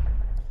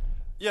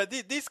 Yeah,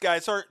 these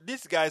guys are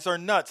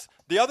nuts.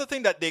 The other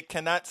thing that they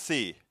cannot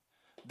see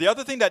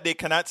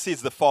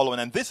is the following,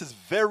 and this is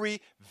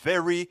very,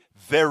 very,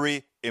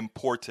 very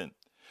important.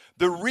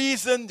 The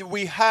reason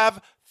we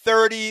have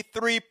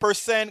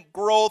 33%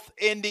 growth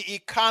in the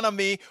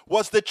economy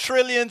was the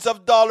trillions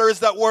of dollars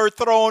that were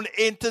thrown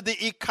into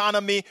the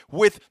economy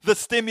with the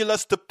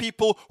stimulus to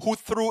people who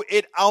threw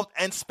it out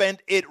and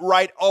spent it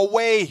right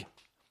away.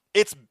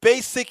 It's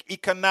basic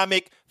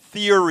economic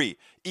theory,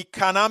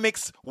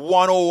 economics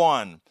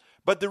 101.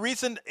 But the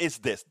reason is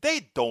this: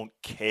 they don't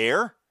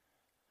care.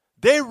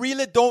 They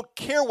really don't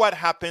care what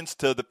happens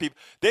to the people.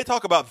 They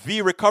talk about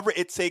V recovery.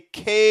 It's a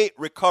K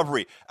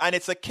recovery. And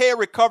it's a K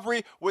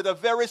recovery with a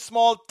very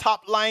small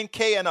top line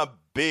K and a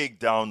big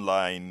down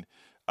line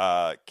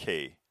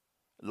K.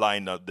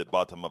 Line at the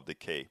bottom of the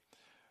K.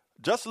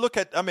 Just look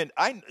at,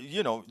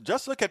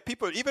 just look at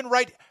people, even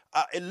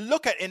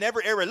look at in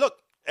every area. Look,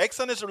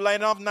 Exxon is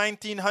laying off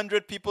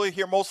 1,900 people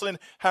here, mostly in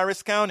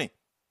Harris County.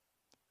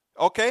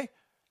 Okay?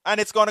 And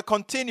it's going to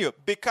continue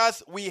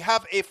because we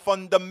have a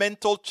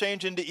fundamental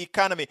change in the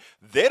economy.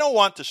 They don't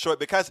want to show it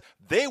because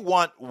they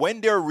want,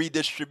 when they're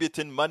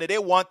redistributing money, they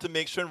want to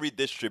make sure and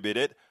redistribute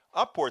it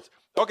upwards.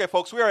 Okay,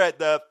 folks, we are at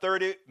the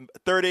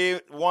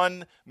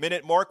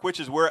 31-minute mark, which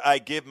is where I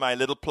give my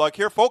little plug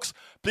here. Folks,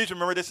 please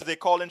remember this is a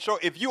call-in show.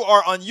 If you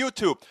are on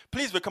YouTube,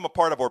 please become a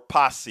part of our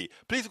posse.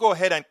 Please go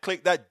ahead and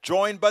click that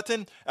join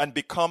button and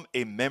become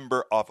a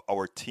member of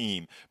our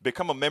team.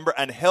 Become a member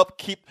and help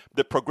keep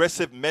the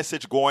progressive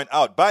message going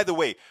out. By the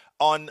way,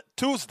 on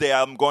Tuesday,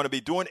 I'm going to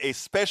be doing a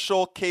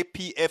special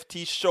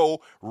KPFT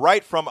show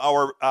right from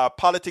our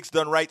Politics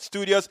Done Right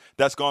studios.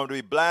 That's going to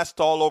be blast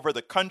all over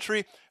the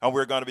country, and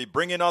we're going to be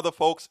bringing other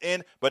folks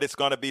in, but it's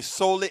going to be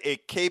solely a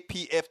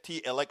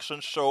KPFT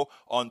election show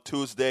on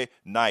Tuesday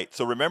night.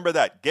 So remember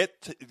that.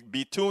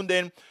 Be tuned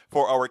in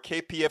for our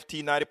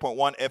KPFT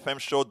 90.1 FM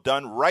show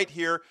done right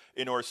here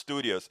in our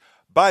studios.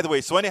 By the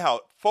way, so anyhow,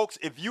 folks,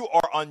 if you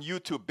are on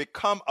YouTube,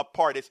 become a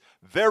part. It's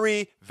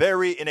very,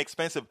 very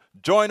inexpensive.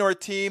 Join our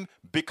team,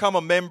 become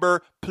a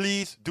member.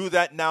 Please do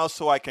that now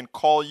so I can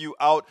call you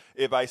out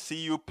if I see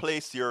you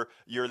place your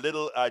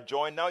little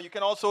join now. You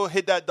can also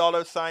hit that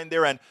 $sign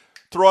there and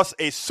throw us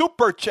a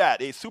super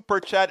chat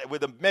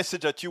with a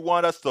message that you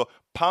want us to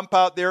pump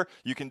out there.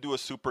 You can do a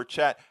super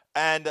chat.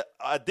 And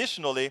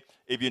additionally,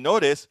 if you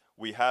notice,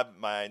 we have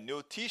my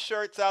new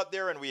T-shirts out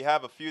there, and we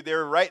have a few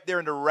there right there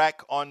in the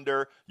rack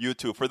under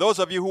YouTube. For those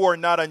of you who are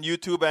not on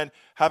YouTube and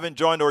haven't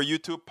joined our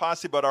YouTube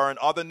posse but are on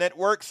other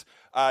networks,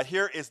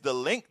 here is the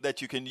link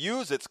that you can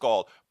use. It's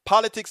called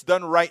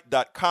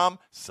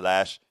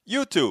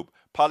politicsdoneright.com/YouTube.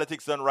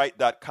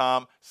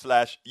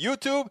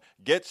 politicsdoneright.com/YouTube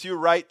gets you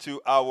right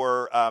to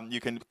our, you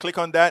can click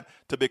on that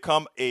to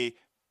become a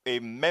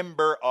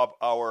member of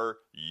our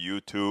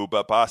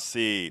YouTube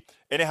posse.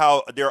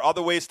 Anyhow, there are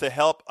other ways to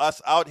help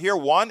us out here.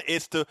 One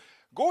is to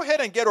go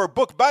ahead and get our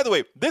book. By the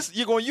way,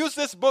 you're going to use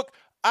this book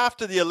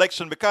after the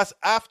election, because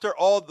after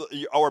all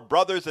our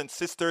brothers and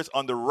sisters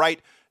on the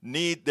right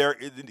need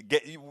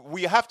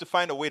we have to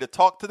find a way to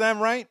talk to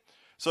them, right?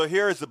 So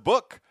here is the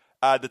book.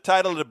 The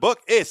title of the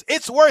book is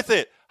It's Worth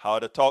It: How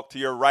to Talk to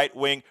Your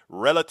Right-Wing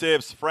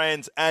Relatives,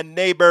 Friends, and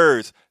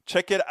Neighbors.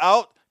 Check it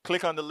out.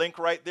 Click on the link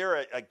right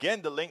there.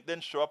 Again, the link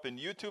didn't show up in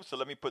YouTube, so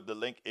let me put the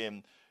link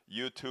in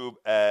YouTube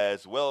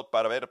as well.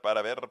 Para ver.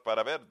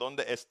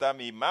 ¿Dónde está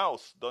mi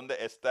mouse? ¿Dónde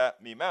está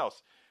mi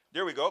mouse?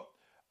 There we go.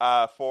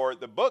 For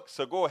the book.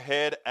 So go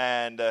ahead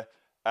and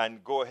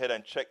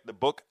check the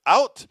book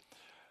out.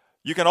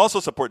 You can also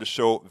support the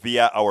show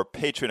via our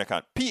Patreon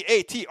account.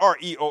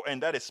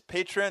 Patreon. That is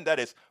Patreon. That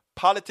is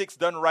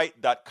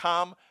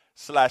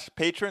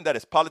politicsdoneright.com/Patreon. That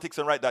is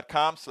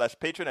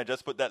politicsdoneright.com/Patreon. I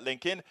just put that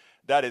link in.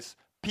 That is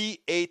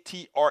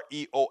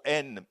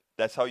Patreon.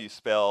 That's how you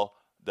spell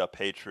the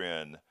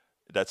Patreon.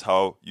 That's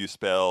how you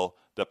spell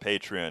the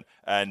Patreon.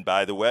 And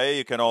by the way,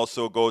 you can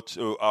also go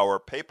to our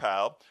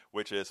PayPal,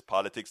 which is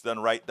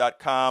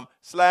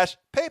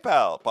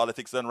politicsdoneright.com/PayPal.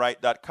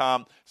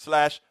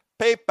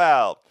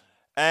 politicsdoneright.com/PayPal.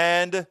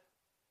 And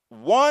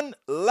one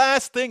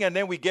last thing, and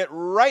then we get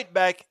right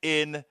back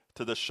into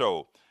the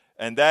show.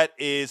 And that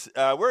is,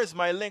 where is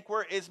my link?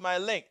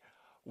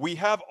 We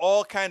have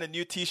all kind of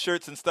new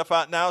T-shirts and stuff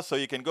out now, so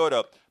you can go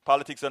to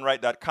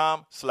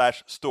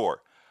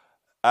politicsdoneright.com/store.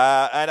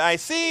 And I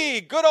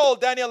see good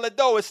old Daniel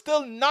Ledo is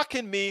still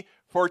knocking me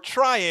for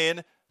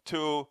trying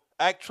to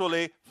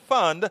actually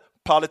fund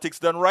Politics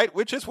Done Right,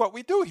 which is what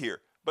we do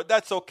here. But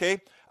that's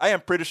okay. I am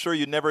pretty sure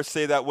you never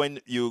say that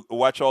when you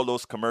watch all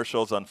those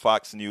commercials on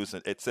Fox News,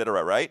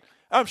 etc., right?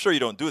 I'm sure you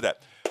don't do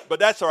that. But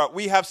that's all right.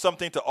 We have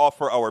something to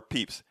offer our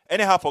peeps.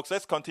 Anyhow, folks,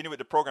 let's continue with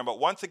the program. But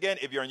once again,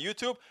 if you're on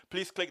YouTube,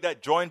 please click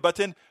that join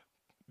button.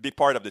 Be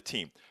part of the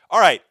team.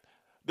 All right.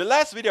 The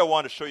last video I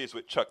want to show you is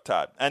with Chuck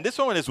Todd. And this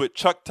one is with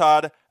Chuck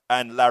Todd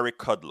and Larry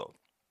Kudlow.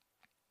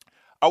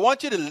 I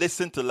want you to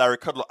listen to Larry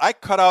Kudlow. I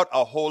cut out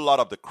a whole lot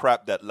of the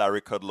crap that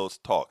Larry Kudlow's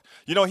talk.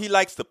 You know, he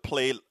likes to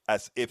play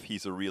as if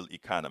he's a real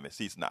economist.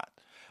 He's not.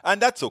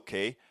 And that's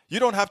okay. You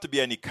don't have to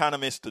be an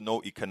economist to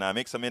know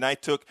economics. I mean, I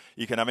took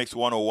Economics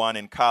 101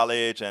 in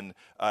college, and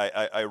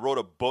I wrote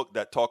a book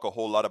that talked a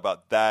whole lot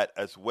about that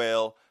as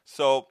well.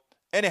 So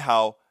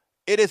anyhow,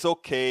 it is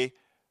okay.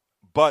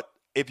 But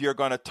if you're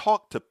going to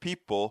talk to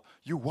people,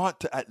 you want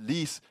to at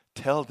least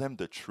tell them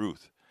the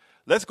truth.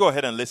 let's go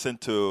ahead and listen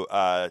to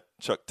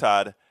Chuck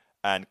Todd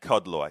and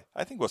Kudlow.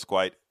 I think it was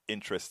quite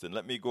interesting.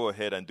 Let me go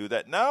ahead and do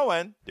that now,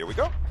 and there we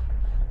go.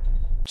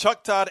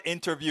 Chuck Todd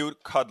interviewed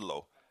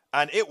Kudlow,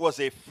 and it was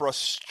a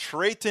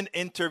frustrating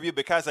interview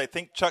because I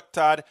think Chuck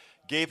Todd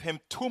gave him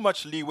too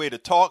much leeway to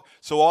talk.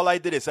 So all I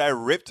did is I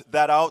ripped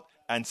that out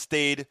and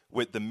stayed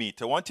with the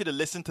meat. I want you to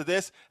listen to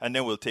this, and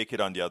then we'll take it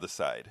on the other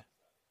side.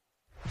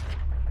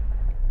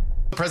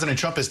 President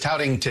Trump is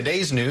touting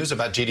today's news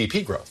about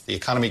GDP growth. The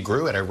economy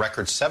grew at a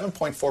record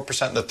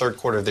 7.4% in the third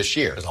quarter of this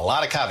year. There's a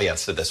lot of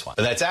caveats to this one.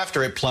 But that's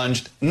after it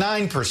plunged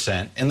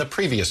 9% in the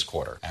previous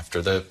quarter,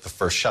 after the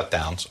first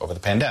shutdowns over the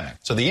pandemic.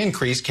 So the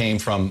increase came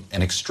from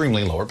an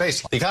extremely lower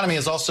baseline. The economy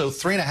is also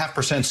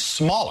 3.5%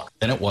 smaller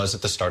than it was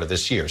at the start of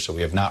this year. So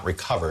we have not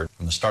recovered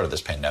from the start of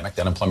this pandemic.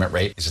 The unemployment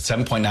rate is at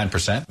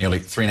 7.9%, nearly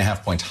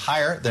 3.5 points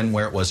higher than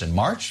where it was in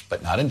March,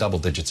 but not in double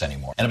digits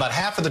anymore. And about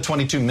half of the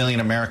 22 million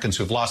Americans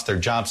who've lost their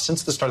jobs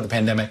since the start of the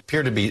pandemic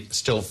appear to be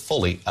still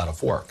fully out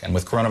of work. And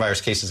with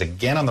coronavirus cases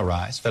again on the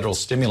rise, federal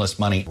stimulus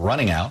money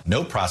running out,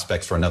 no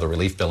prospects for another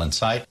relief bill in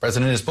sight, the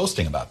president is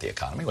boasting about the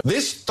economy.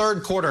 This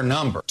third quarter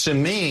number, to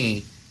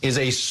me, is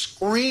a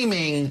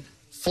screaming,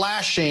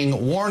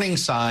 flashing warning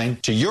sign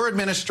to your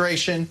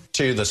administration,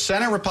 to the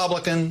Senate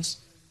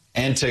Republicans,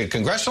 and to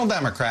congressional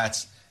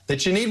Democrats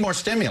that you need more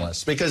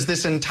stimulus, because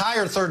this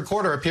entire third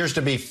quarter appears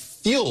to be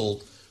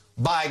fueled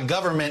by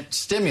government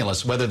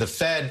stimulus, whether the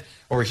Fed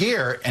or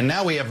here, and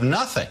now we have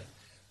nothing.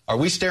 Are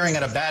we staring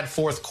at a bad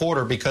fourth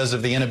quarter because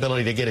of the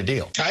inability to get a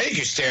deal? I think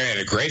you're staring at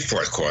a great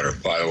fourth quarter,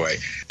 by the way.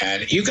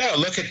 And you got to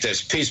look at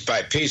this piece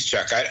by piece,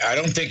 Chuck. I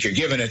don't think you're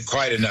giving it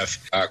quite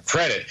enough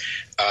credit.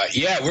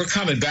 Yeah, we're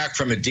coming back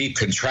from a deep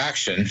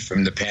contraction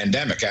from the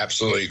pandemic.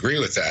 Absolutely agree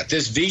with that.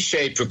 This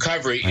V-shaped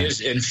recovery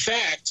is, in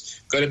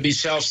fact, going to be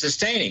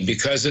self-sustaining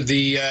because of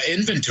the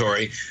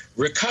inventory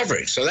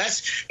recovery. So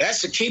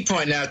that's the key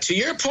point. Now, to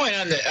your point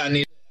on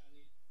the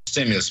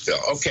stimulus bill,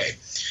 okay.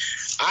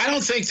 I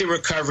don't think the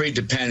recovery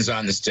depends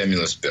on the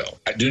stimulus bill.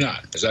 I do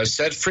not. As I've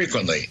said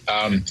frequently,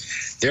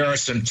 there are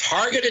some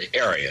targeted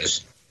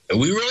areas that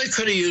we really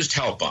could have used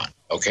help on,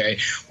 okay?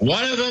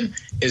 One of them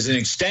is an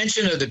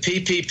extension of the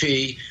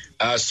PPP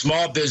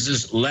small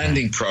business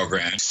lending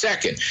program.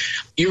 Second,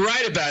 you're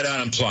right about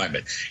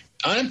unemployment.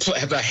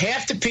 About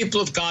half the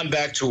people have gone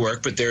back to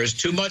work, but there is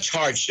too much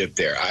hardship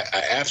there. I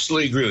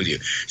absolutely agree with you.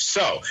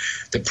 So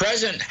the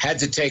president had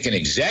to take an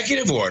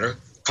executive order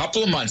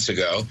couple of months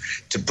ago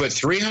to put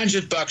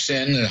 $300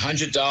 in and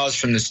 $100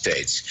 from the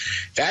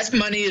states. That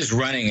money is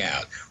running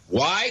out.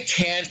 Why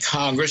can't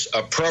Congress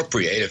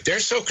appropriate? If they're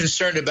so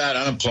concerned about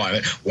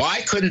unemployment, why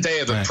couldn't they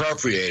have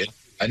appropriated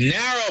a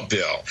narrow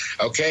bill?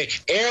 Okay,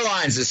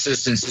 airlines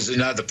assistance is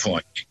another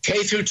point.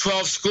 K through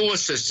 12 school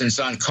assistance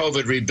on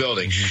COVID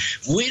rebuilding.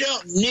 We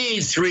don't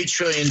need $3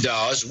 trillion.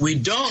 We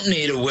don't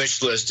need a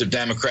wish list of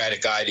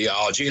Democratic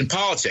ideology and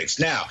politics.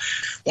 Now,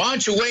 why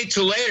don't you wait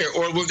till later,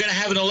 or we're going to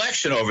have an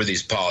election over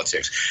these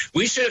politics?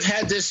 We should have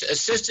had this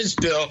assistance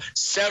bill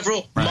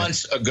several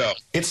months ago.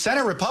 It's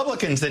Senate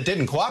Republicans that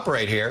didn't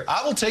cooperate here.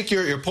 I will take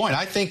your point.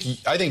 I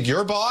think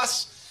your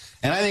boss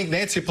and I think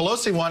Nancy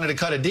Pelosi wanted to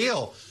cut a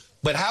deal.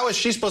 But how is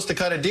she supposed to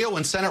cut a deal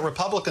when Senate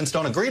Republicans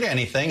don't agree to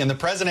anything and the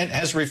president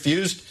has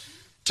refused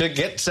to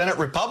get Senate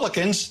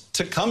Republicans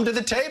to come to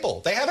the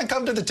table? They haven't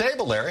come to the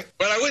table, Larry.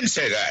 Well, I wouldn't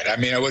say that. I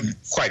mean, I wouldn't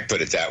quite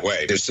put it that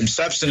way. There's some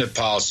substantive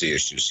policy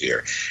issues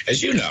here.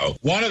 As you know,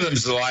 one of them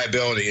is the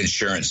liability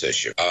insurance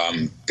issue.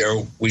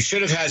 We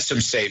should have had some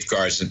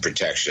safeguards and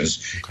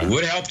protections. Okay. It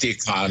would help the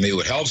economy. It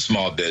would help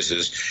small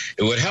business.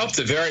 It would help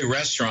the very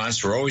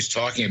restaurants we're always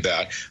talking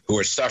about who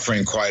are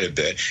suffering quite a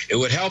bit. It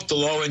would help the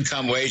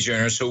low-income wage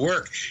earners who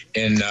work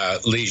in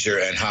leisure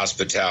and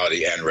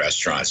hospitality and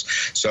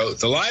restaurants. So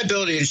the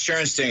liability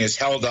insurance thing is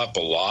held up a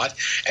lot,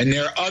 and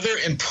there are other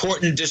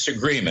important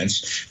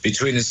disagreements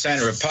between the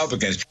Senate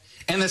Republicans.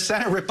 And the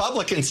Senate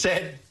Republicans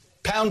said,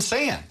 pound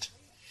sand.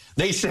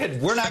 They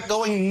said, we're not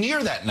going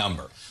near that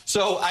number.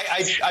 So,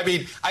 I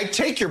mean, I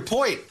take your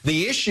point.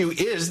 The issue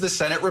is the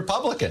Senate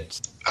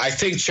Republicans. I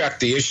think, Chuck,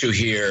 the issue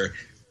here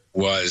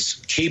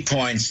was key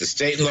points, the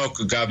state and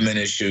local government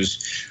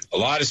issues, a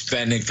lot of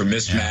spending for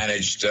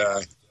mismanaged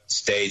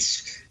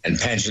states and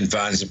pension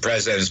funds. The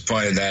president has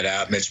pointed that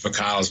out. Mitch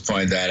McConnell has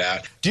pointed that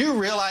out. Do you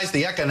realize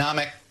the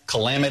economic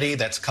calamity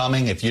that's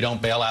coming if you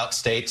don't bail out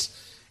states?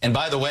 And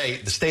by the way,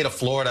 the state of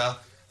Florida,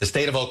 the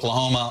state of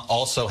Oklahoma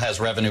also has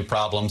revenue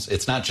problems.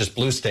 It's not just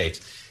blue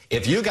states.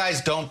 If you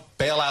guys don't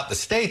bail out the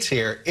states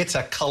here, it's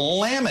a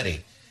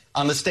calamity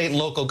on the state and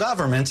local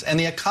governments, and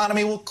the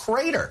economy will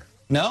crater.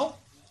 No?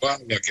 Well,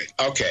 look,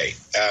 okay,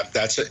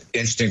 that's an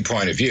interesting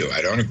point of view.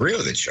 I don't agree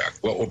with it, Chuck.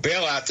 What will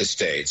bail out the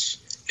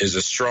states is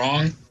a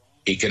strong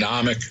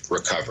economic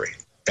recovery.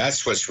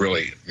 That's what's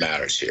really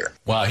matters here.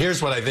 Well,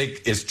 here's what I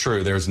think is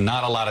true. There's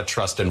not a lot of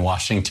trust in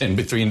Washington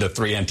between the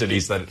three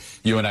entities that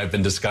you and I have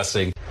been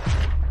discussing.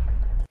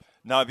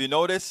 Now, if you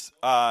notice,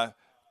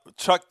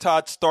 Chuck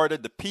Todd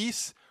started the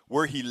piece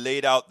where he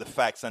laid out the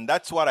facts. And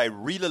that's what I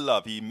really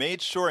love. He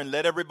made sure and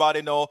let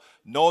everybody know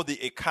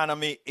the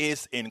economy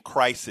is in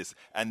crisis.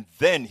 And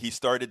then he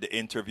started the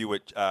interview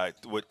with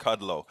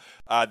Kudlow.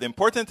 The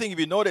important thing, if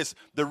you notice,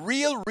 the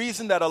real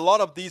reason that a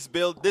lot of this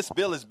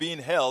bill is being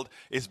held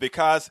is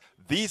because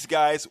these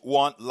guys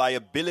want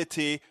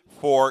liability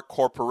for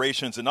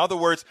corporations. In other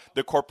words,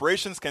 the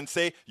corporations can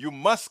say, you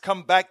must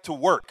come back to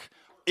work,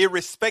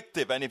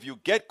 irrespective. And if you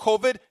get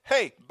COVID,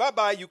 hey,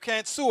 bye-bye, you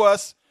can't sue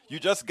us. You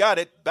just got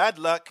it. Bad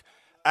luck.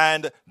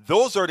 And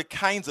those are the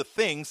kinds of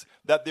things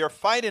that they're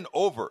fighting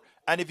over.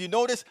 And if you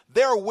notice,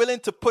 they're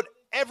willing to put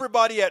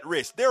everybody at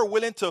risk. They're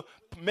willing to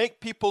make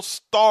people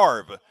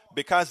starve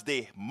because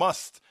they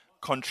must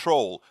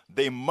control.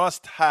 They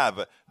must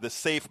have the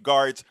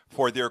safeguards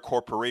for their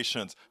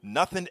corporations.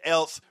 Nothing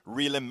else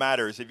really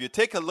matters. If you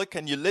take a look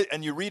and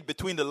you read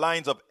between the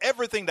lines of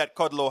everything that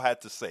Kudlow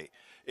had to say,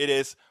 it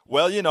is,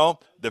 well,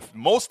 the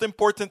most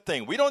important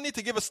thing, we don't need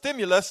to give a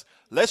stimulus.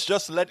 Let's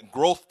just let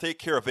growth take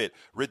care of it.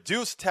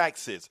 Reduce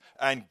taxes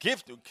and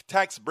give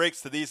tax breaks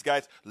to these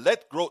guys.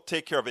 Let growth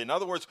take care of it. In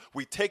other words,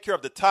 we take care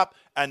of the top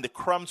and the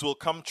crumbs will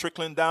come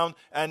trickling down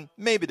and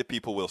maybe the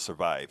people will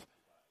survive.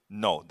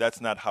 No, that's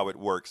not how it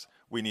works.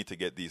 We need to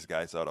get these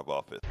guys out of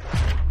office.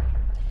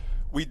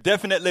 We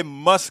definitely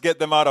must get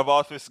them out of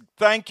office.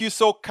 Thank you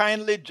so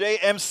kindly,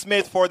 J.M.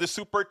 Smith, for the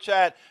super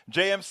chat.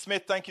 J.M.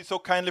 Smith, thank you so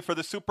kindly for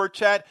the super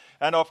chat.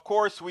 And of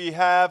course, we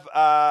have,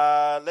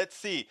 let's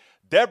see,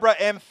 Deborah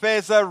M.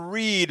 Feza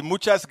Reed.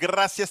 Muchas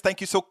gracias.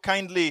 Thank you so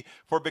kindly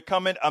for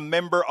becoming a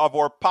member of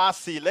our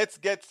posse. Let's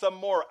get some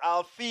more.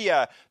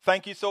 Althea,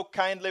 thank you so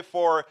kindly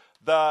for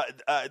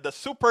the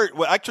super,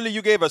 well, actually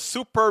you gave a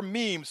super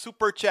meme,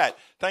 super chat.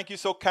 Thank you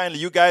so kindly.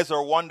 You guys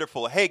are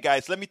wonderful. Hey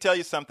guys, let me tell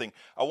you something.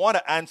 I want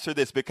to answer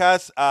this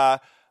because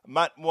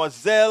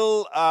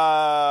Mademoiselle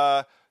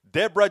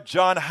Deborah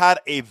John had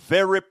a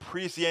very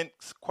prescient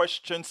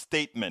question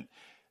statement.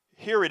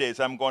 Here it is.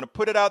 I'm going to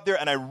put it out there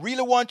and I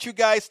really want you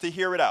guys to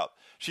hear it out.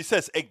 She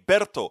says,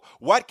 Egberto,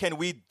 what can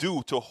we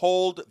do to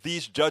hold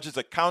these judges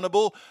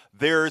accountable?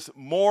 There's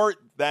more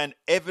than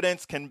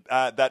evidence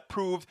that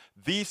proves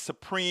these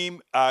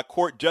Supreme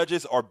Court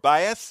judges are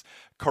biased,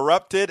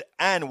 corrupted,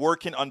 and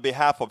working on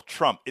behalf of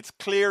Trump. It's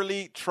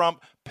clearly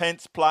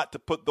Trump-Pence plot to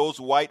put those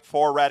white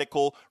for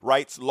radical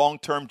rights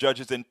long-term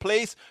judges in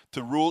place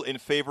to rule in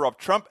favor of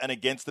Trump and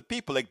against the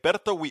people.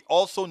 Egberto, we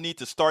also need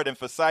to start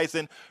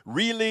emphasizing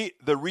really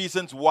the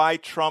reasons why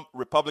Trump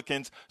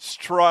Republicans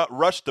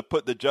rushed to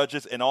put the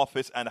judges in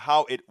office and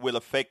how it will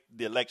affect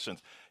the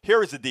elections.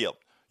 Here is the deal.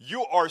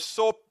 You are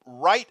so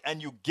right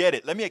and you get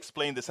it. Let me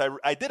explain this.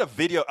 I did a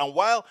video, and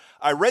while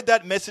I read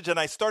that message and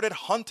I started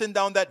hunting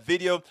down that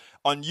video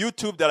on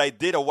YouTube that I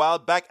did a while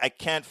back, I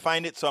can't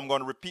find it, so I'm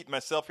going to repeat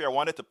myself here. I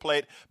wanted to play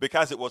it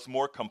because it was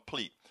more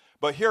complete.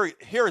 But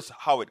here's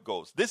how it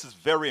goes. This is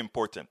very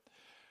important.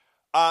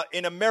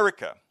 In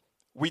America,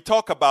 we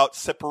talk about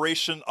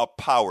separation of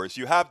powers.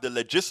 You have the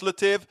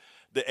legislative,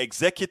 the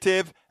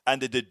executive, and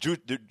the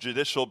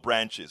judicial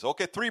branches.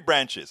 Okay, 3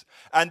 branches.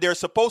 And they're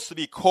supposed to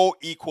be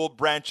co-equal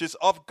branches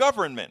of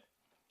government.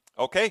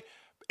 Okay?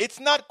 It's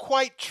not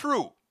quite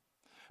true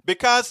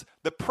because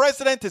the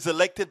president is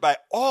elected by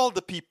all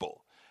the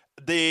people.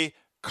 The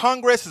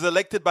Congress is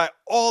elected by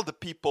all the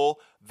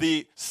people.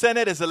 The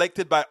Senate is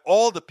elected by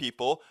all the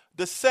people.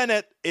 The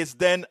Senate is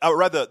then,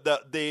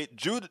 the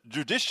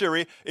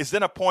judiciary is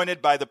then appointed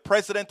by the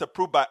president,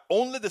 approved by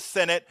only the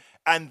Senate,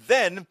 and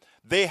then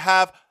they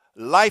have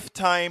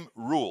lifetime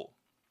rule.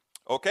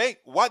 Okay?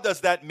 What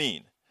does that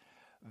mean?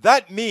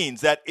 That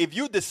means that if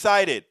you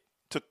decided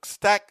to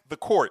stack the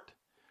court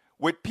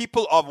with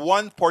people of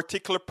one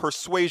particular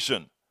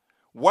persuasion,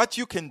 what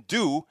you can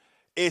do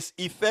is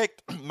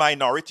effect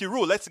minority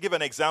rule. Let's give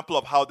an example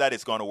of how that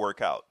is going to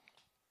work out.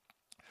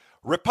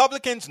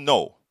 Republicans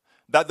know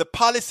that the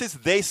policies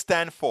they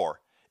stand for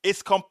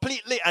is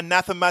completely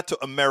anathema to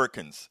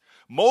Americans.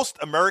 Most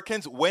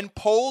Americans, when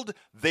polled,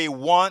 they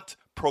want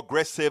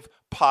progressive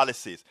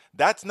policies.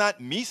 That's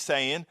not me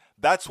saying,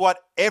 that's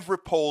what every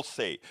poll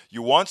say.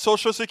 You want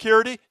Social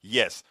Security?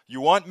 Yes. You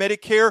want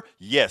Medicare?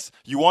 Yes.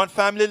 You want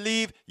family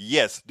leave?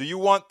 Yes. Do you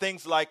want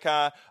things like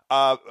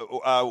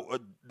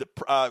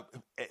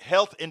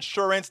health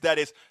insurance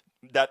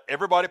that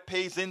everybody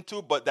pays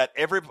into, but that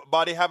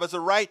everybody have as a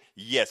right?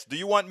 Yes. Do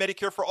you want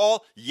Medicare for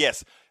all?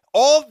 Yes.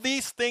 All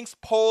these things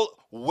poll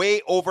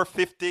way over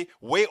 50,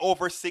 way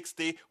over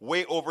 60,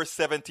 way over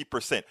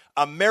 70%.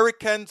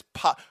 Americans,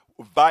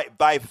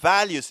 by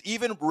values,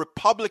 even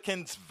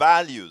Republicans'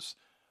 values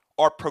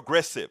are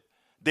progressive.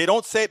 They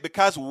don't say it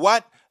because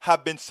what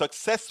have been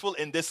successful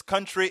in this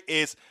country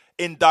is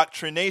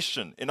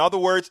indoctrination. In other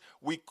words,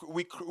 we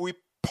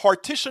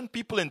partition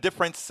people in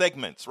different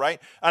segments, right?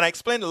 And I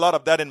explained a lot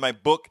of that in my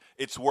book,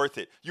 It's Worth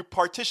It. You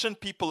partition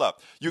people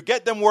up. You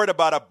get them worried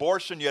about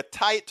abortion, you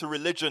tie it to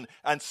religion,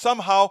 and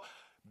somehow,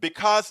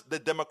 because the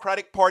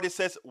Democratic Party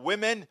says,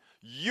 women,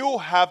 you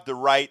have the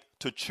right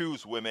to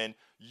choose, women.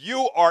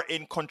 You are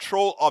in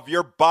control of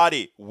your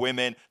body,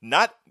 women,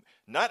 not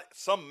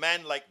some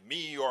man like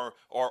me or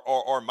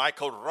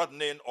Michael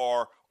Rudnin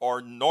or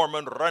or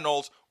Norman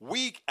Reynolds,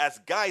 we as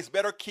guys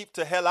better keep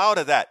the hell out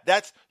of that.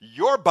 That's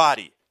your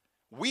body.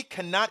 We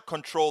cannot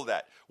control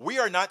that. We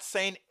are not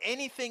saying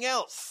anything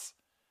else.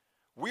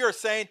 We are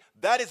saying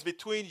that is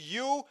between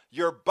you,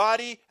 your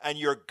body, and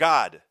your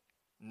God.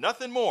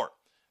 Nothing more.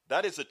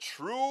 That is a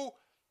true,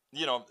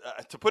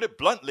 to put it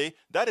bluntly,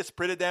 that is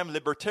pretty damn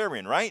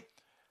libertarian, right?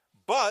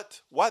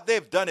 But what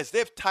they've done is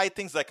they've tied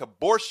things like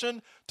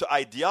abortion to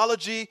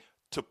ideology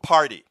to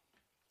party.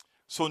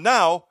 So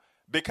now,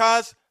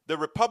 because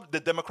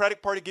the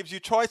Democratic Party gives you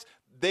choice,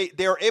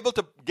 they are able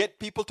to get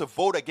people to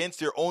vote against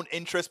their own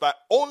interests by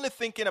only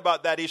thinking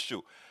about that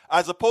issue,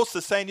 as opposed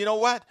to saying, you know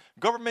what,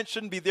 government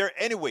shouldn't be there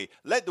anyway.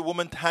 Let the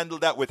woman handle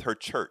that with her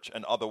church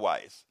and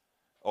otherwise.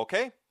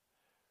 Okay?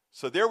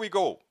 So there we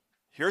go.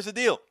 Here's the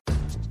deal.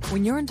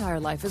 When your entire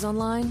life is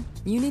online,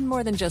 you need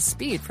more than just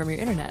speed from your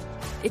internet.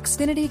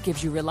 Xfinity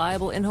gives you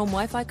reliable in-home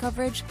Wi-Fi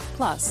coverage,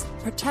 plus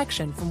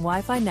protection from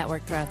Wi-Fi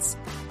network threats.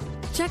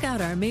 Check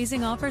out our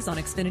amazing offers on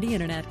Xfinity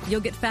Internet.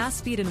 You'll get fast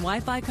speed and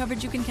Wi-Fi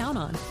coverage you can count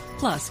on.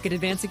 Plus, get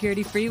advanced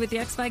security free with the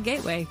XFi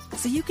Gateway,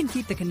 so you can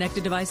keep the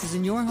connected devices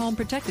in your home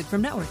protected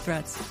from network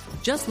threats.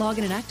 Just log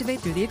in and activate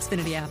through the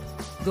Xfinity app.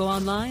 Go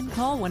online,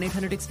 call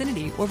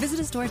 1-800-XFINITY, or visit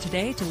a store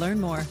today to learn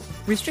more.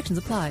 Restrictions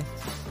apply.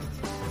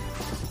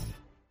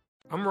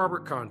 I'm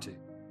Robert Conti,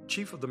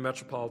 Chief of the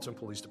Metropolitan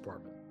Police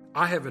Department.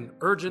 I have an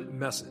urgent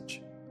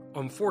message.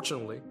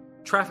 Unfortunately,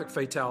 traffic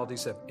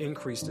fatalities have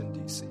increased in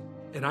D.C.,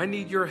 and I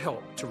need your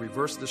help to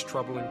reverse this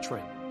troubling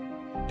trend.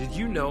 Did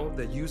you know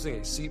that using a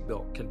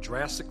seatbelt can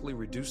drastically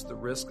reduce the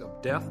risk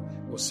of death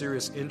or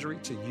serious injury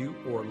to you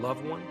or a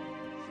loved one?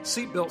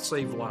 Seatbelts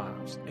save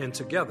lives, and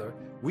together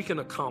we can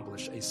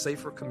accomplish a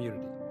safer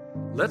community.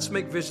 Let's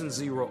make Vision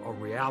Zero a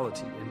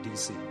reality in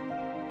D.C.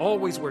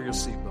 Always wear your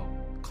seatbelt.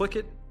 Click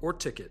it or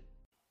ticket.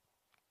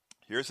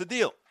 Here's the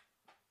deal.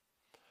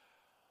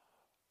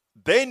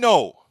 They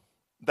know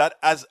that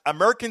as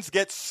Americans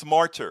get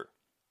smarter,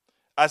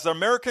 as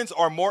Americans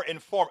are more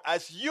informed,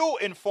 as you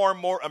inform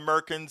more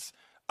Americans,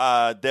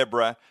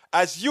 Deborah,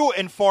 as you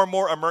inform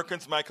more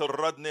Americans, Michael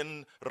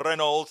Rudnin,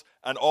 Reynolds,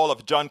 and all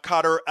of John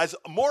Cotter, as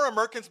more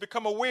Americans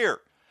become aware,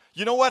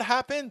 you know what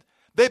happened?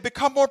 They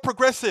become more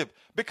progressive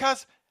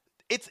because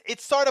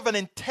it's sort of an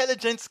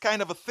intelligence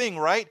kind of a thing,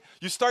 right?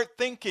 You start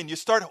thinking, you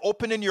start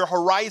opening your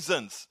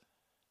horizons.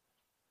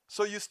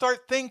 So you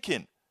start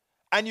thinking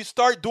and you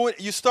start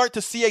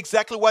to see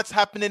exactly what's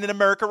happening in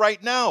America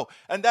right now.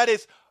 And that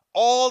is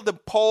all the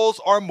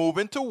polls are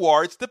moving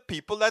towards the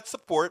people that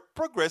support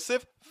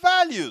progressive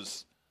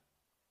values.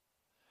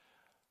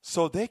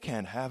 So they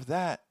can't have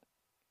that.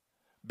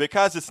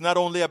 Because it's not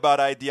only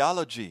about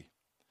ideology.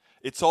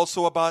 It's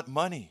also about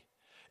money.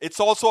 It's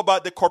also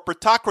about the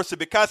corporatocracy,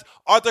 because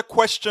other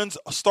questions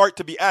start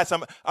to be asked.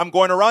 I'm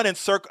going around in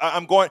circle.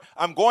 I'm going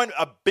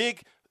a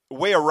big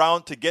way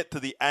around to get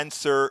to the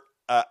answer,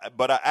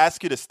 but I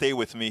ask you to stay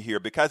with me here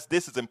because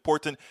this is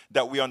important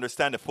that we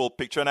understand the full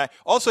picture. And I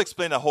also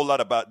explain a whole lot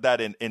about that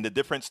in the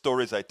different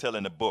stories I tell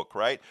in the book,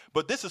 right?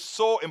 But this is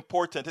so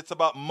important. It's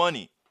about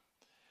money.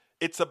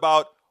 It's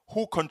about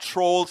who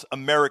controls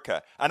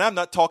America. And I'm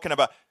not talking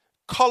about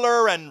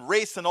color and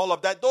race and all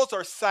of that. Those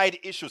are side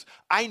issues.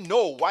 I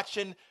know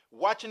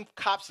watching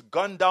cops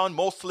gun down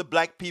mostly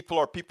black people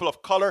or people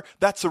of color,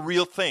 that's a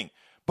real thing.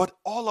 But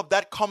all of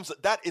that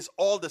is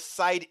all the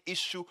side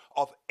issue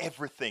of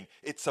everything.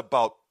 It's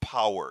about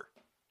power.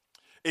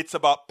 It's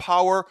about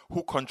power,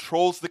 who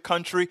controls the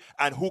country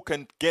and who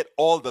can get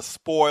all the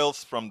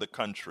spoils from the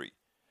country.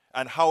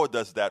 And how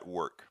does that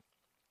work?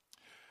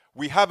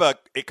 We have an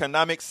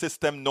economic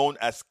system known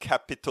as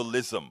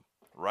capitalism,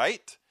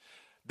 right?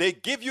 They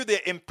give you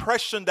the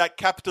impression that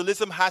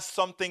capitalism has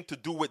something to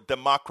do with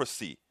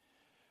democracy.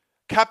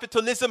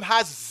 Capitalism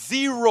has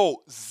zero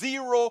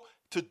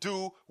to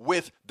do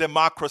with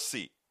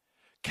democracy.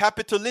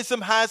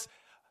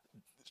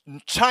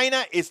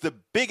 China is the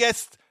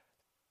biggest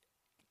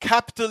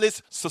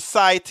capitalist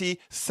society,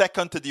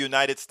 second to the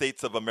United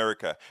States of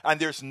America. And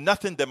there's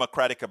nothing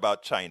democratic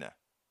about China.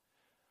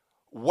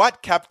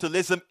 What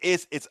capitalism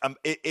is,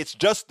 it's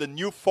just the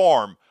new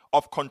form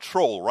of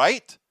control,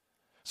 right?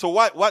 So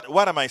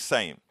what am I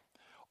saying?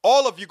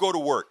 All of you go to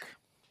work,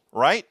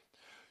 right?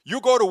 You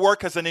go to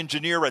work as an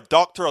engineer, a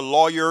doctor, a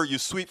lawyer, you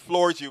sweep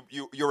floors,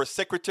 you're a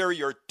secretary,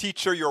 you're a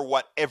teacher, you're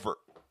whatever.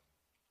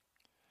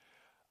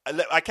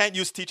 I can't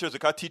use teachers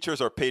because teachers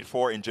are paid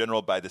for in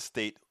general by the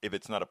state if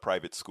it's not a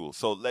private school.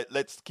 So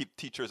let's keep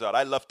teachers out.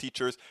 I love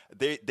teachers.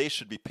 They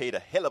should be paid a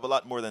hell of a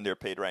lot more than they're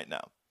paid right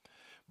now.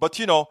 But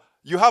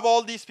you have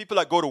all these people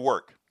that go to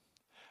work.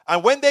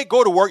 And when they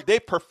go to work,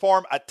 they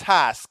perform a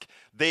task.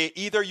 They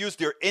either use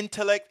their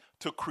intellect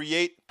to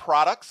create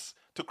products,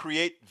 to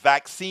create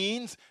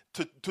vaccines,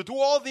 to do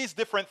all these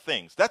different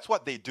things. That's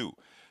what they do.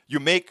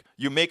 You make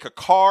a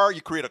car,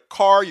 you create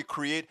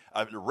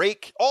a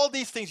rake, all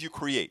these things you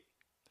create.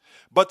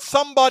 But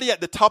somebody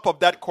at the top of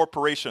that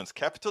corporation's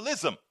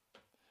capitalism,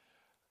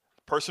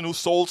 person who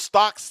sold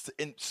stocks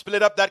and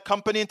split up that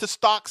company into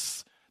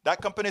stocks,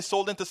 that company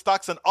sold into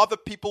stocks, and other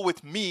people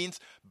with means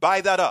buy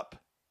that up.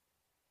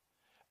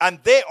 And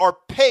they are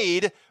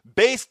paid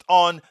based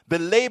on the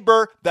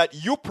labor that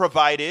you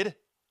provided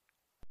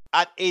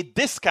at a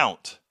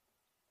discount.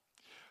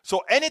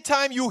 So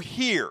anytime you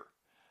hear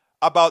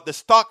about the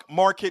stock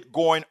market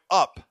going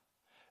up,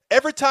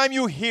 every time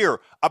you hear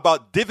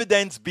about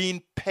dividends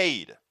being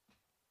paid,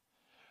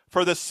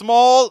 for the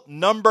small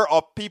number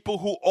of people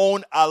who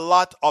own a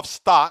lot of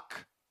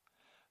stock,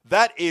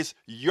 that is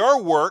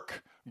your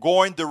work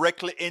going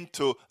directly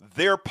into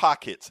their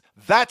pockets.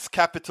 That's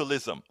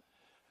capitalism.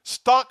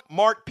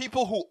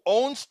 People who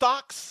own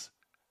stocks,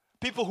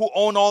 people who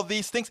own all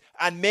these things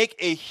and make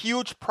a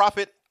huge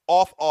profit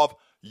off of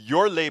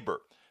your labor.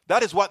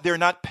 That is what they're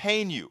not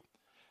paying you.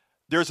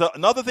 There's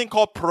another thing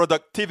called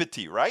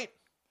productivity, right?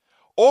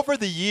 Over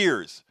the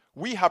years,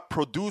 we have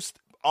produced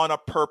on a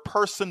per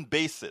person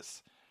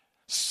basis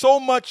so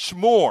much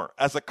more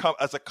as a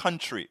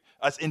country,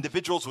 as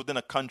individuals within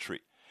a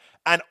country.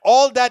 And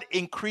all that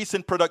increase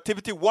in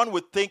productivity, one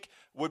would think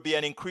would be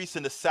an increase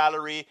in the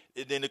salary,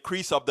 an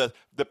increase of the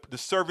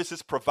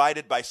services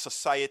provided by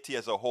society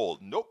as a whole.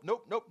 Nope.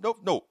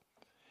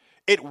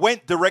 It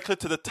went directly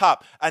to the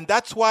top. And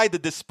that's why the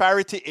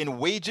disparity in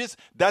wages,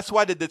 that's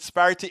why the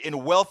disparity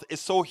in wealth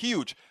is so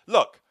huge.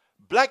 Look,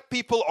 black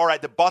people are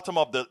at the bottom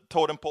of the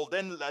totem pole.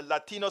 Then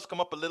Latinos come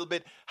up a little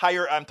bit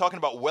higher. I'm talking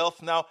about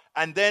wealth now.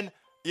 And then,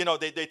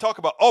 they talk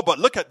about, but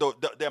look at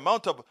the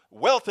amount of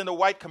wealth in the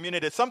white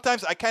community.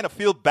 Sometimes I kind of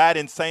feel bad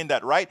in saying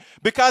that, right?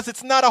 Because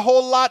it's not a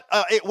whole lot.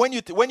 When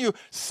you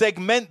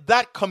segment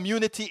that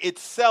community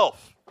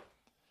itself,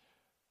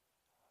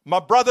 my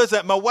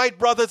white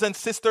brothers and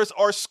sisters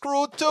are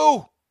screwed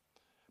too,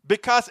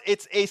 because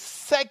it's a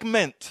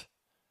segment.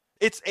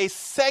 It's a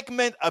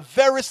segment, a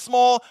very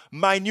small,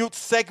 minute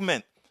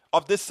segment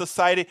of this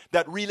society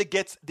that really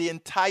gets the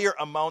entire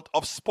amount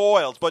of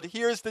spoils. But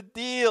here's the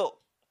deal.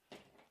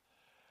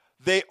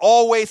 They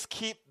always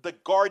keep the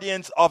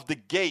guardians of the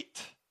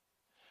gate.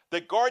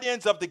 The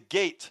guardians of the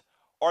gate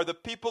are the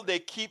people they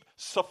keep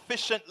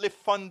sufficiently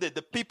funded,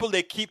 the people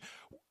they keep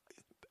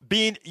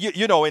being,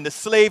 in the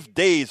slave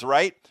days,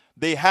 right?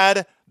 They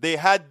had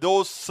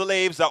those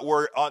slaves that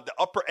were the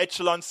upper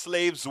echelon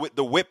slaves with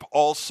the whip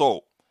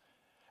also.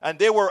 And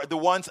they were the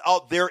ones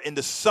out there in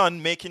the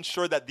sun making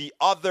sure that the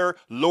other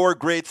lower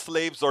grade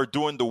slaves are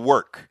doing the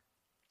work.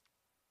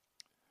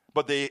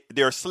 But they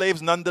are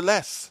slaves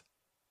nonetheless.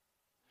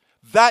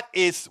 That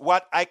is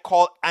what I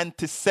call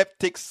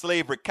antiseptic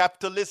slavery.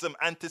 Capitalism,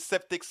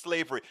 antiseptic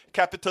slavery.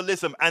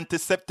 Capitalism,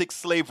 antiseptic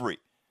slavery.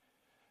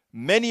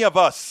 Many of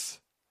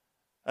us,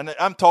 and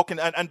I'm talking,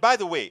 and by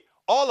the way,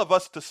 all of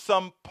us to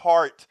some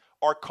part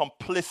are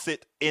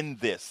complicit in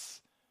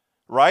this,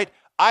 right?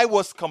 I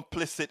was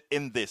complicit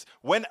in this.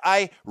 When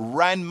I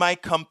ran my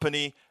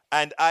company,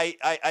 and I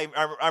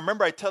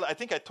remember I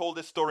think I told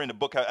this story in the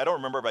book. I don't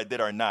remember if I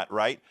did or not,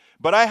 right?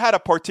 But I had a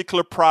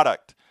particular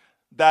product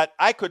that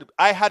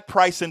I had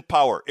pricing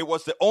power. It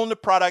was the only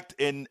product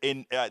in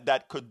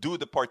that could do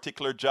the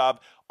particular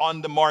job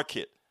on the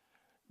market.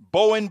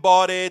 Boeing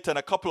bought it, and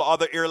a couple of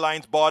other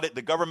airlines bought it.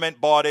 The government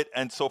bought it,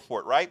 and so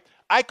forth, right?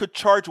 I could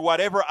charge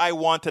whatever I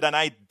wanted, and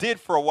I did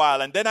for a while.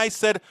 And then I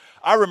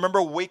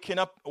remember waking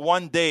up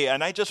one day,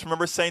 and I just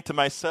remember saying to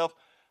myself,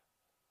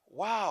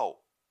 wow,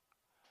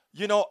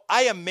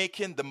 I am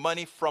making the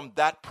money from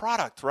that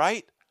product,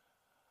 right?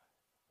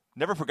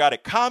 Never forgot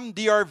it.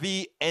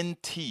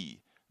 ComDRV-NT.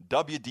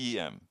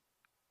 WDM.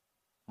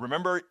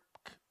 Remember,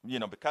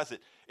 because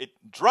it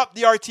dropped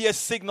the RTS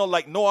signal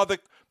like no other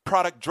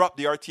product dropped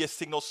the RTS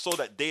signal so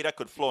that data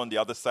could flow on the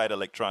other side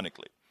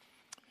electronically.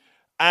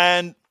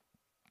 And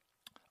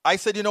I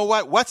said, you know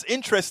what? What's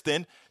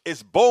interesting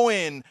is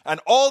Boeing and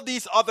all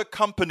these other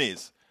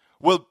companies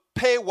will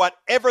pay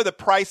whatever the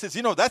price is.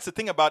 That's the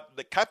thing about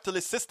the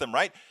capitalist system,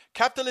 right?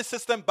 Capitalist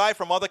system buy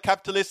from other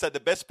capitalists at the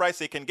best price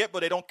they can get,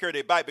 but they don't care,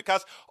 they buy.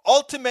 Because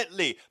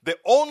ultimately, the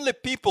only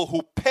people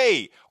who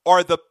pay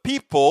are the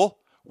people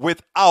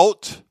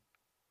without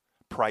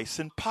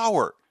pricing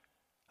power.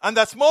 And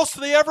that's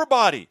mostly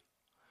everybody.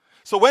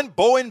 So when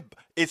Boeing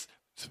is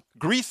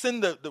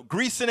greasing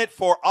it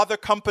for other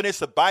companies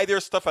to buy their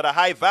stuff at a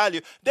high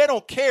value, they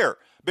don't care.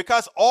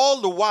 Because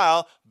all the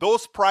while,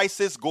 those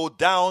prices go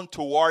down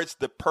towards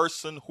the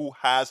person who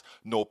has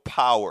no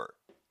power.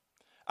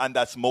 And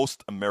that's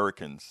most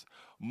Americans.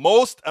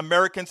 Most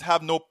Americans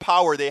have no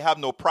power. They have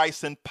no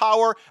pricing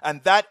power.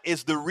 And that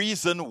is the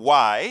reason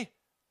why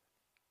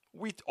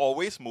we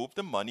always move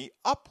the money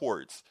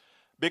upwards.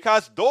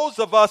 Because those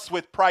of us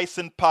with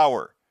pricing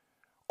power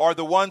are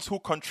the ones who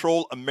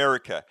control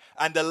America.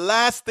 And the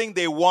last thing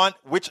they want,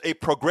 which a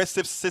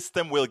progressive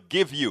system will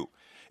give you,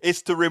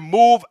 is to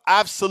remove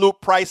absolute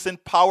pricing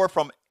power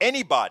from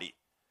anybody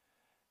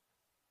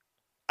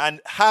and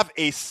have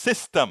a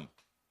system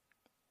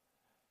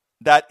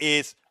that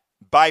is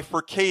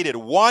bifurcated.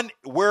 One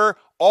where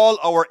all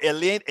our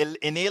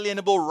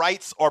inalienable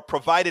rights are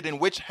provided, in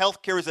which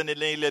healthcare is an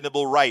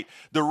inalienable right.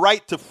 The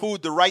right to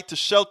food, the right to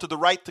shelter, the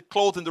right to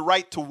clothing, the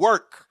right to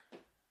work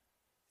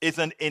is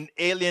an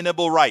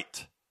inalienable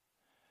right.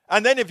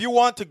 And then if you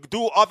want to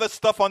do other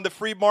stuff on the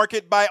free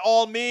market, by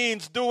all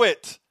means, do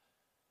it.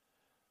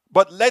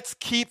 But let's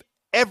keep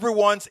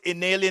everyone's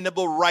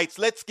inalienable rights.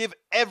 Let's give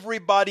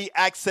everybody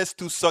access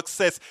to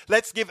success.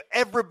 Let's give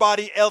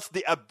everybody else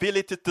the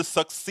ability to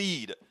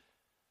succeed.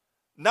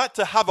 Not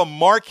to have a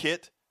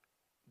market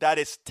that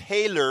is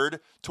tailored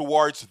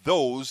towards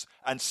those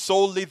and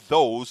solely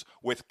those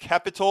with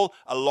capital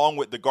along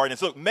with the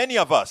guardians. Look, many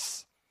of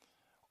us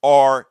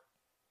are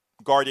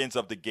guardians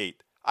of the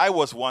gate. I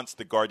was once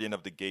the guardian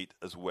of the gate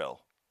as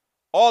well.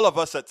 All of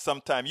us at some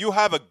time. You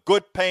have a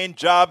good paying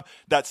job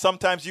that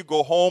sometimes you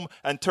go home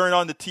and turn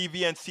on the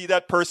TV and see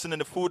that person in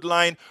the food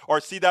line or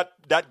see that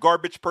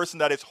garbage person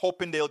that is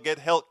hoping they'll get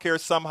health care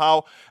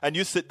somehow. And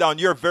you sit down,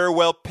 you're very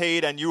well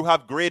paid and you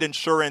have great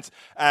insurance.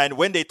 And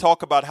when they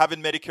talk about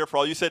having Medicare for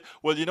all, you said,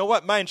 well, you know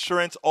what? My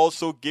insurance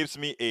also gives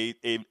me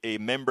a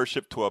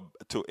membership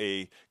to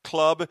a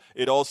club.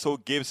 It also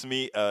gives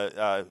me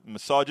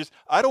massages.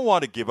 I don't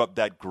want to give up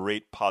that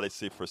great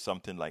policy for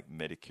something like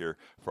Medicare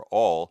for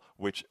all,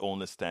 which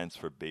only stands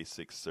for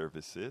basic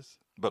services,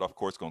 but of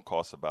course going to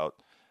cost about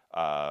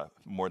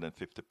more than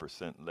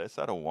 50% less.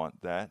 I don't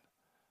want that,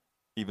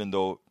 even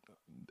though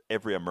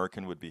every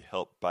American would be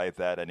helped by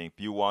that. And if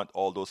you want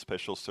all those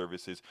special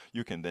services,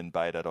 you can then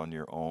buy that on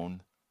your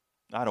own.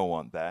 I don't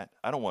want that.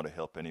 I don't want to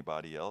help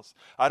anybody else.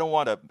 I don't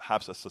want to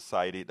have a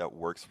society that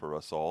works for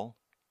us all.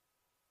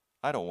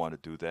 I don't want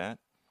to do that.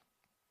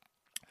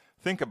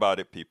 Think about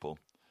it, people.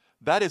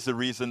 That is the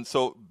reason.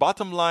 So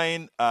bottom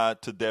line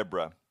to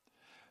Deborah,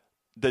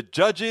 the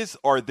judges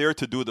are there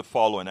to do the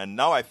following. And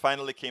now I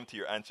finally came to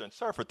your answer. And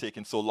sorry for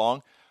taking so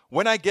long.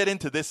 When I get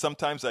into this,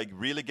 sometimes I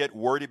really get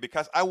wordy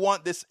because I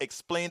want this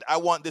explained. I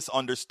want this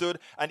understood.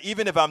 And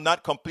even if I'm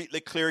not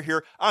completely clear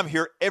here, I'm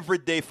here every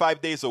day,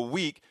 5 days a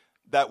week,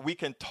 that we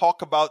can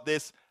talk about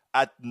this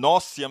ad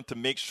nauseum to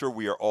make sure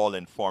we are all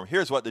informed.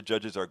 Here's what the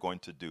judges are going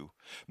to do.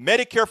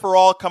 Medicare for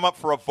all come up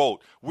for a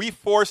vote. We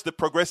force the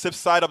progressive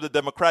side of the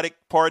Democratic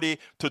Party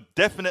to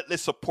definitely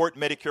support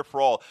Medicare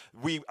for all.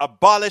 We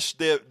abolish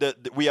the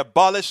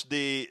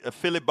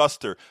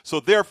filibuster. So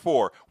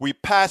therefore, we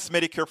pass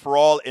Medicare for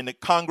all in the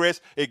Congress.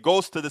 It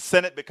goes to the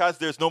Senate because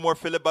there's no more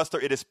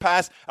filibuster. It is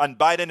passed, and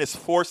Biden is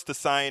forced to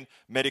sign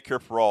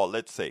Medicare for all,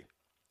 let's say.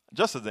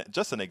 Just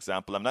an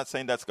example. I'm not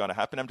saying that's going to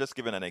happen. I'm just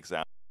giving an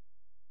example.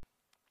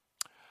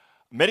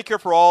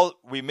 Medicare for all,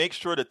 we make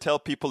sure to tell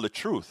people the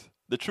truth.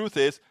 The truth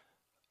is,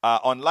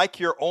 unlike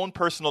your own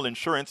personal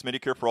insurance,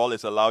 Medicare for all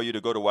is allow you to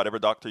go to whatever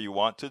doctor you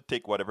want to,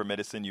 take whatever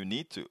medicine you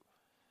need to.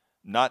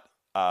 Not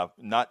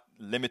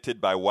limited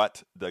by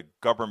what the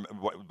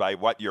government, by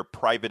what your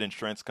private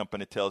insurance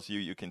company tells you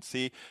you can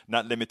see.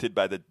 Not limited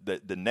by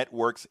the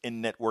networks,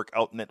 in-network,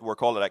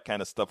 out-network, all of that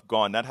kind of stuff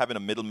gone. Not having a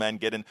middleman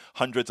getting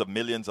hundreds of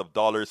millions of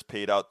dollars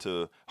paid out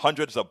to,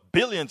 hundreds of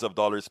billions of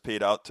dollars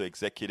paid out to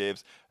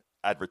executives,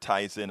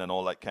 advertising and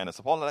all that kind of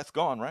stuff. All of that's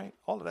gone, right?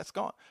 All of that's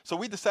gone. So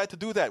we decided to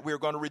do that. We're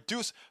going to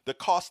reduce the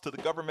cost to the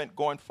government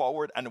going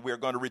forward, and we're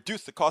going to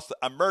reduce the cost to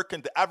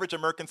the average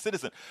American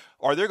citizen.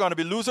 Are there going to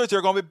be losers? There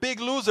are going to be big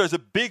losers. The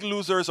big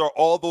losers are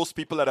all those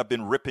people that have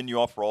been ripping you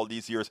off for all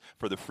these years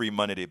for the free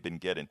money they've been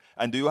getting.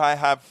 And do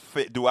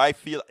I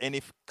feel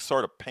any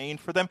sort of pain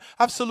for them?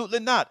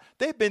 Absolutely not.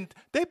 They've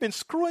been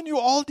screwing you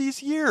all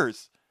these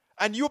years,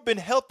 and you've been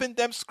helping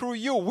them screw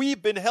you.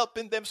 We've been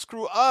helping them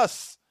screw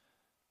us.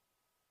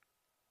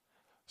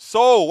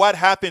 So what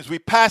happens? We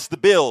pass the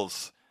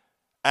bills,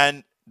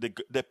 and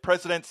the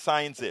president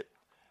signs it.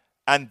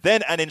 And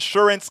then an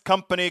insurance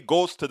company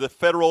goes to the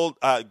federal,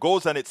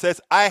 goes and it says,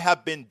 I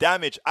have been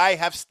damaged. I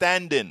have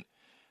standing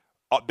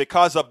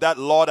because of that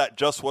law that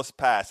just was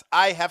passed.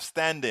 I have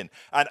standing.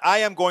 And I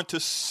am going to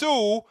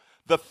sue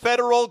the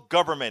federal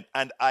government.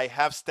 And I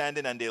have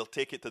standing, and they'll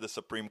take it to the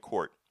Supreme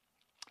Court.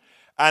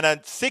 And a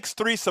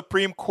 6-3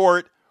 Supreme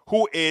Court,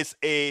 who is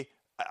a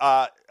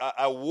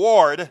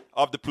ward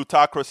of the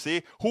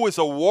plutocracy, who is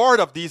a ward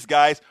of these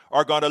guys,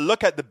 are going to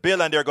look at the bill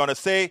and they're going to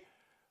say,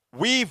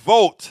 we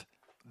vote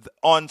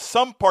on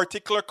some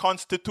particular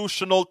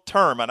constitutional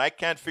term, and I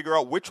can't figure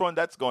out which one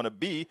that's going to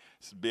be.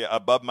 It's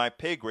above my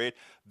pay grade.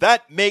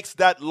 That makes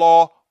that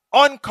law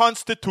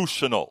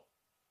unconstitutional.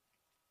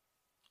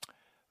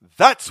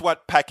 That's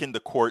what packing the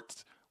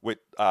courts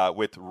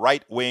with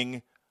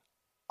right-wing,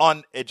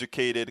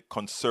 uneducated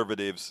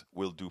conservatives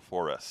will do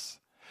for us.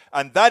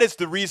 And that is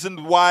the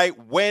reason why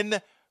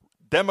when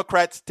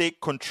Democrats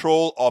take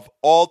control of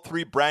all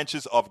three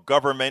branches of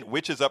government,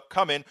 which is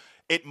upcoming,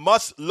 it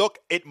must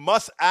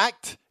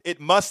act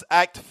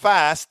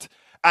fast,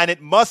 and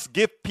it must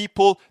give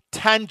people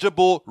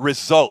tangible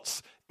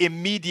results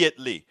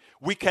immediately.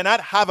 We cannot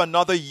have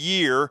another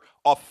year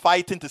of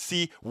fighting to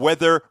see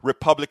whether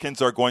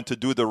Republicans are going to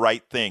do the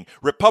right thing.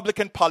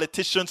 Republican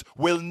politicians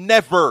will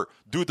never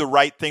do the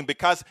right thing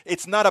because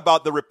it's not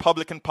about the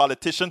Republican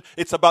politician.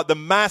 It's about the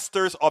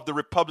masters of the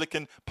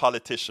Republican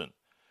politician.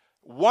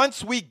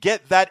 Once we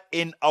get that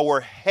in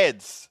our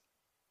heads,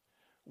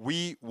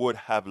 we would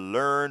have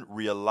learned,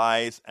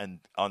 realized, and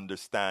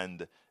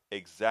understand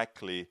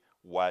exactly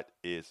what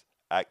is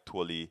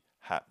actually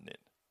happening.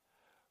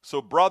 So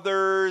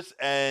brothers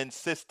and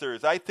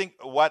sisters, I think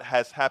what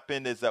has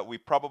happened is that we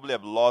probably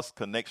have lost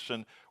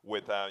connection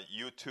with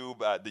YouTube,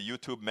 the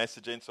YouTube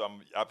messaging. So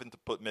I'm having to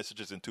put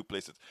messages in two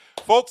places.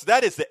 Folks,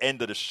 that is the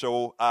end of the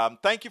show.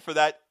 Thank you for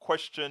that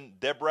question,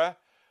 Deborah.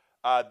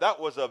 That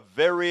was a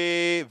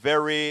very,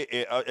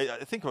 very,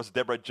 I think it was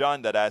Deborah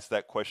John that asked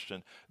that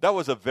question. That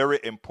was a very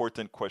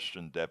important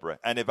question, Deborah.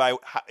 And if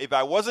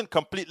I wasn't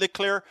completely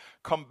clear,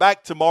 come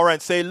back tomorrow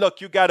and say,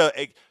 look, you gotta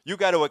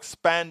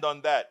expand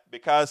on that,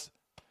 because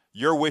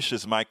your wish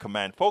is my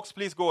command. Folks,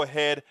 please go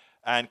ahead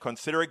and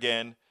consider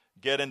again,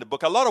 get in the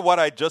book. A lot of what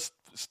I just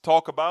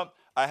talk about,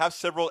 I have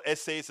several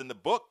essays in the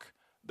book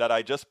that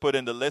I just put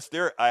in the list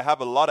there. I have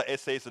a lot of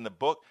essays in the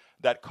book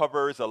that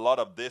covers a lot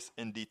of this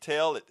in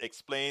detail. It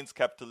explains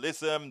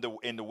capitalism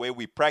in the way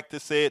we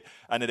practice it,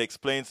 and it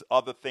explains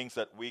other things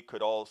that we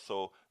could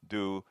also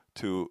do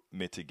to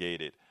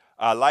mitigate it.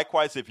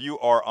 Likewise, if you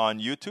are on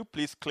YouTube,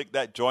 please click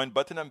that join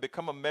button and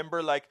become a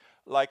member. Like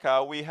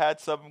we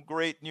had some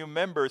great new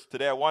members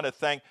today. I want to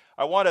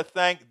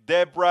thank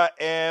Deborah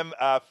M.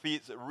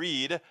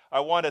 Reed.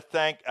 I want to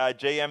thank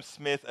J.M.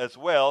 Smith as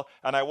well,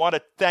 and I want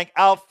to thank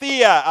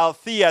Althea.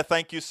 Althea,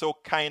 thank you so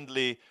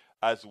kindly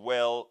as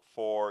well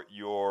for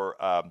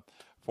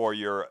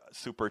your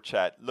super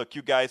chat. Look,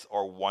 you guys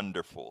are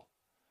wonderful.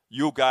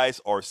 You guys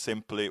are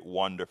simply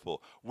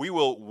wonderful. We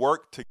will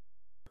work together.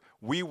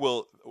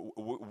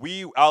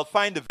 I'll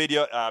find the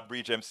video,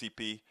 Bridge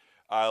MCP.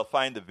 I'll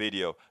find the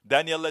video.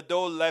 Daniel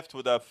Ledo left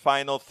with a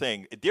final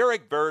thing.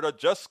 Derek Berto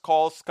just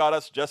called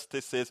Scottish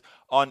justices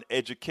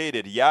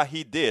uneducated. Yeah,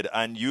 he did.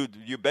 And you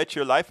bet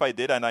your life I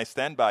did, and I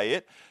stand by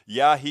it.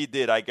 Yeah, he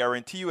did. I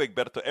guarantee you,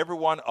 Egberto, every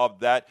one of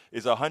that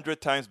is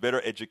 100 times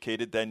better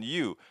educated than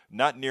you.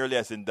 Not nearly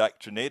as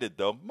indoctrinated,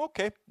 though.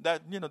 Okay,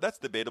 that's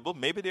debatable.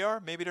 Maybe they are,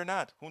 maybe they're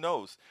not. Who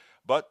knows?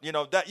 But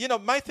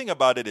my thing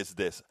about it is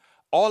this.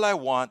 All I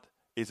want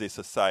is a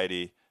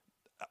society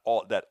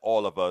that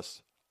all of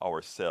us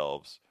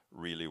ourselves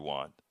really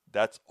want.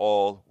 That's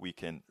all we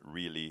can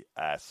really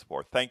ask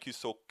for. Thank you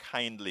so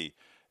kindly,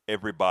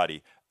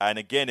 everybody. And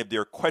again, if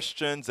there are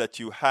questions that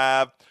you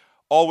have,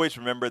 always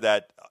remember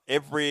that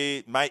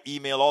my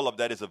email, all of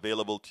that is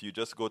available to you.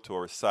 Just go to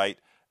our site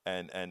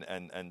and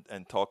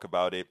talk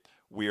about it.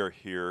 We are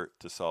here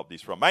to solve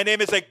these problems. My name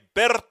is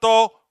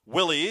Egberto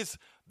Willies.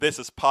 This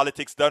is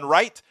Politics Done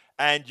Right.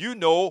 And you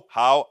know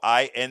how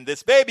I end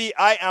this baby.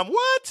 I am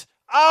what?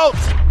 Out!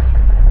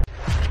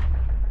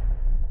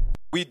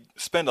 We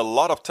spend a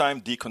lot of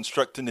time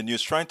deconstructing the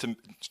news, trying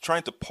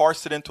to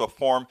parse it into a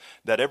form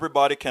that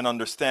everybody can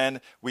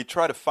understand. We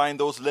try to find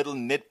those little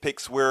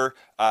nitpicks where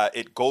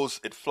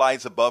it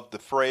flies above the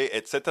fray,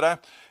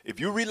 etc. If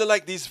you really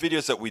like these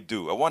videos that we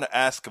do, I want to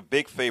ask a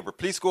big favor.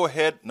 Please go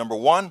ahead. Number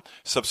 1,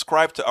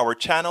 subscribe to our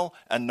channel.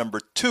 And number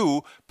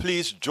 2,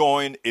 please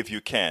join if you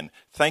can.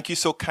 Thank you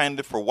so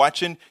kindly for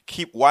watching.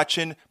 Keep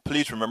watching.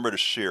 Please remember to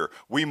share.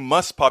 We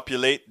must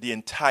populate the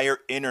entire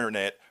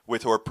internet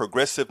with our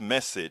progressive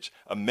message,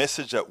 a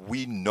message that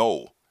we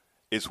know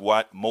is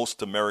what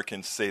most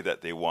Americans say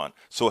that they want.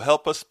 So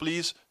help us,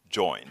 please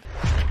join.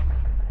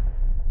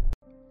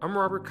 I'm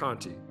Robert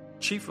Conti,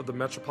 Chief of the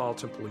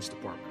Metropolitan Police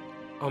Department.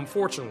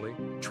 Unfortunately,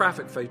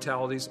 traffic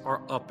fatalities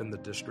are up in the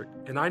district,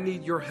 and I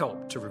need your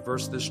help to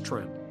reverse this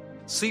trend.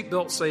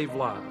 Seatbelts save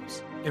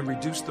lives and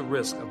reduce the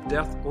risk of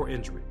death or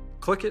injury.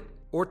 Click it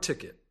or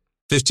ticket.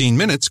 15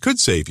 minutes could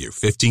save you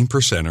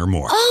 15% or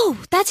more.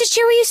 Oh, that's a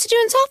cheer we used to do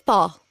in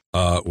softball.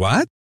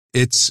 What?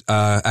 It's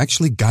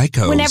actually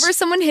Geico. Whenever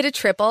someone hit a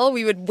triple,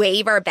 we would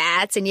wave our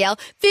bats and yell,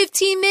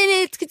 15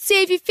 minutes could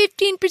save you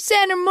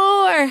 15% or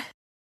more.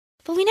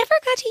 But we never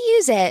got to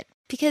use it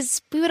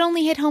because we would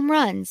only hit home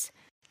runs.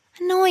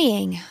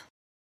 Annoying.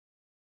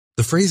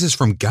 The phrase is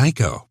from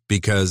Geico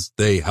because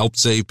they help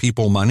save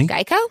people money.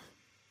 Geico?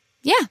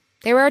 Yeah,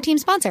 they were our team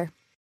sponsor.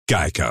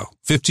 Geico.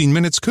 15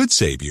 minutes could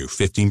save you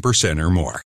 15% or more.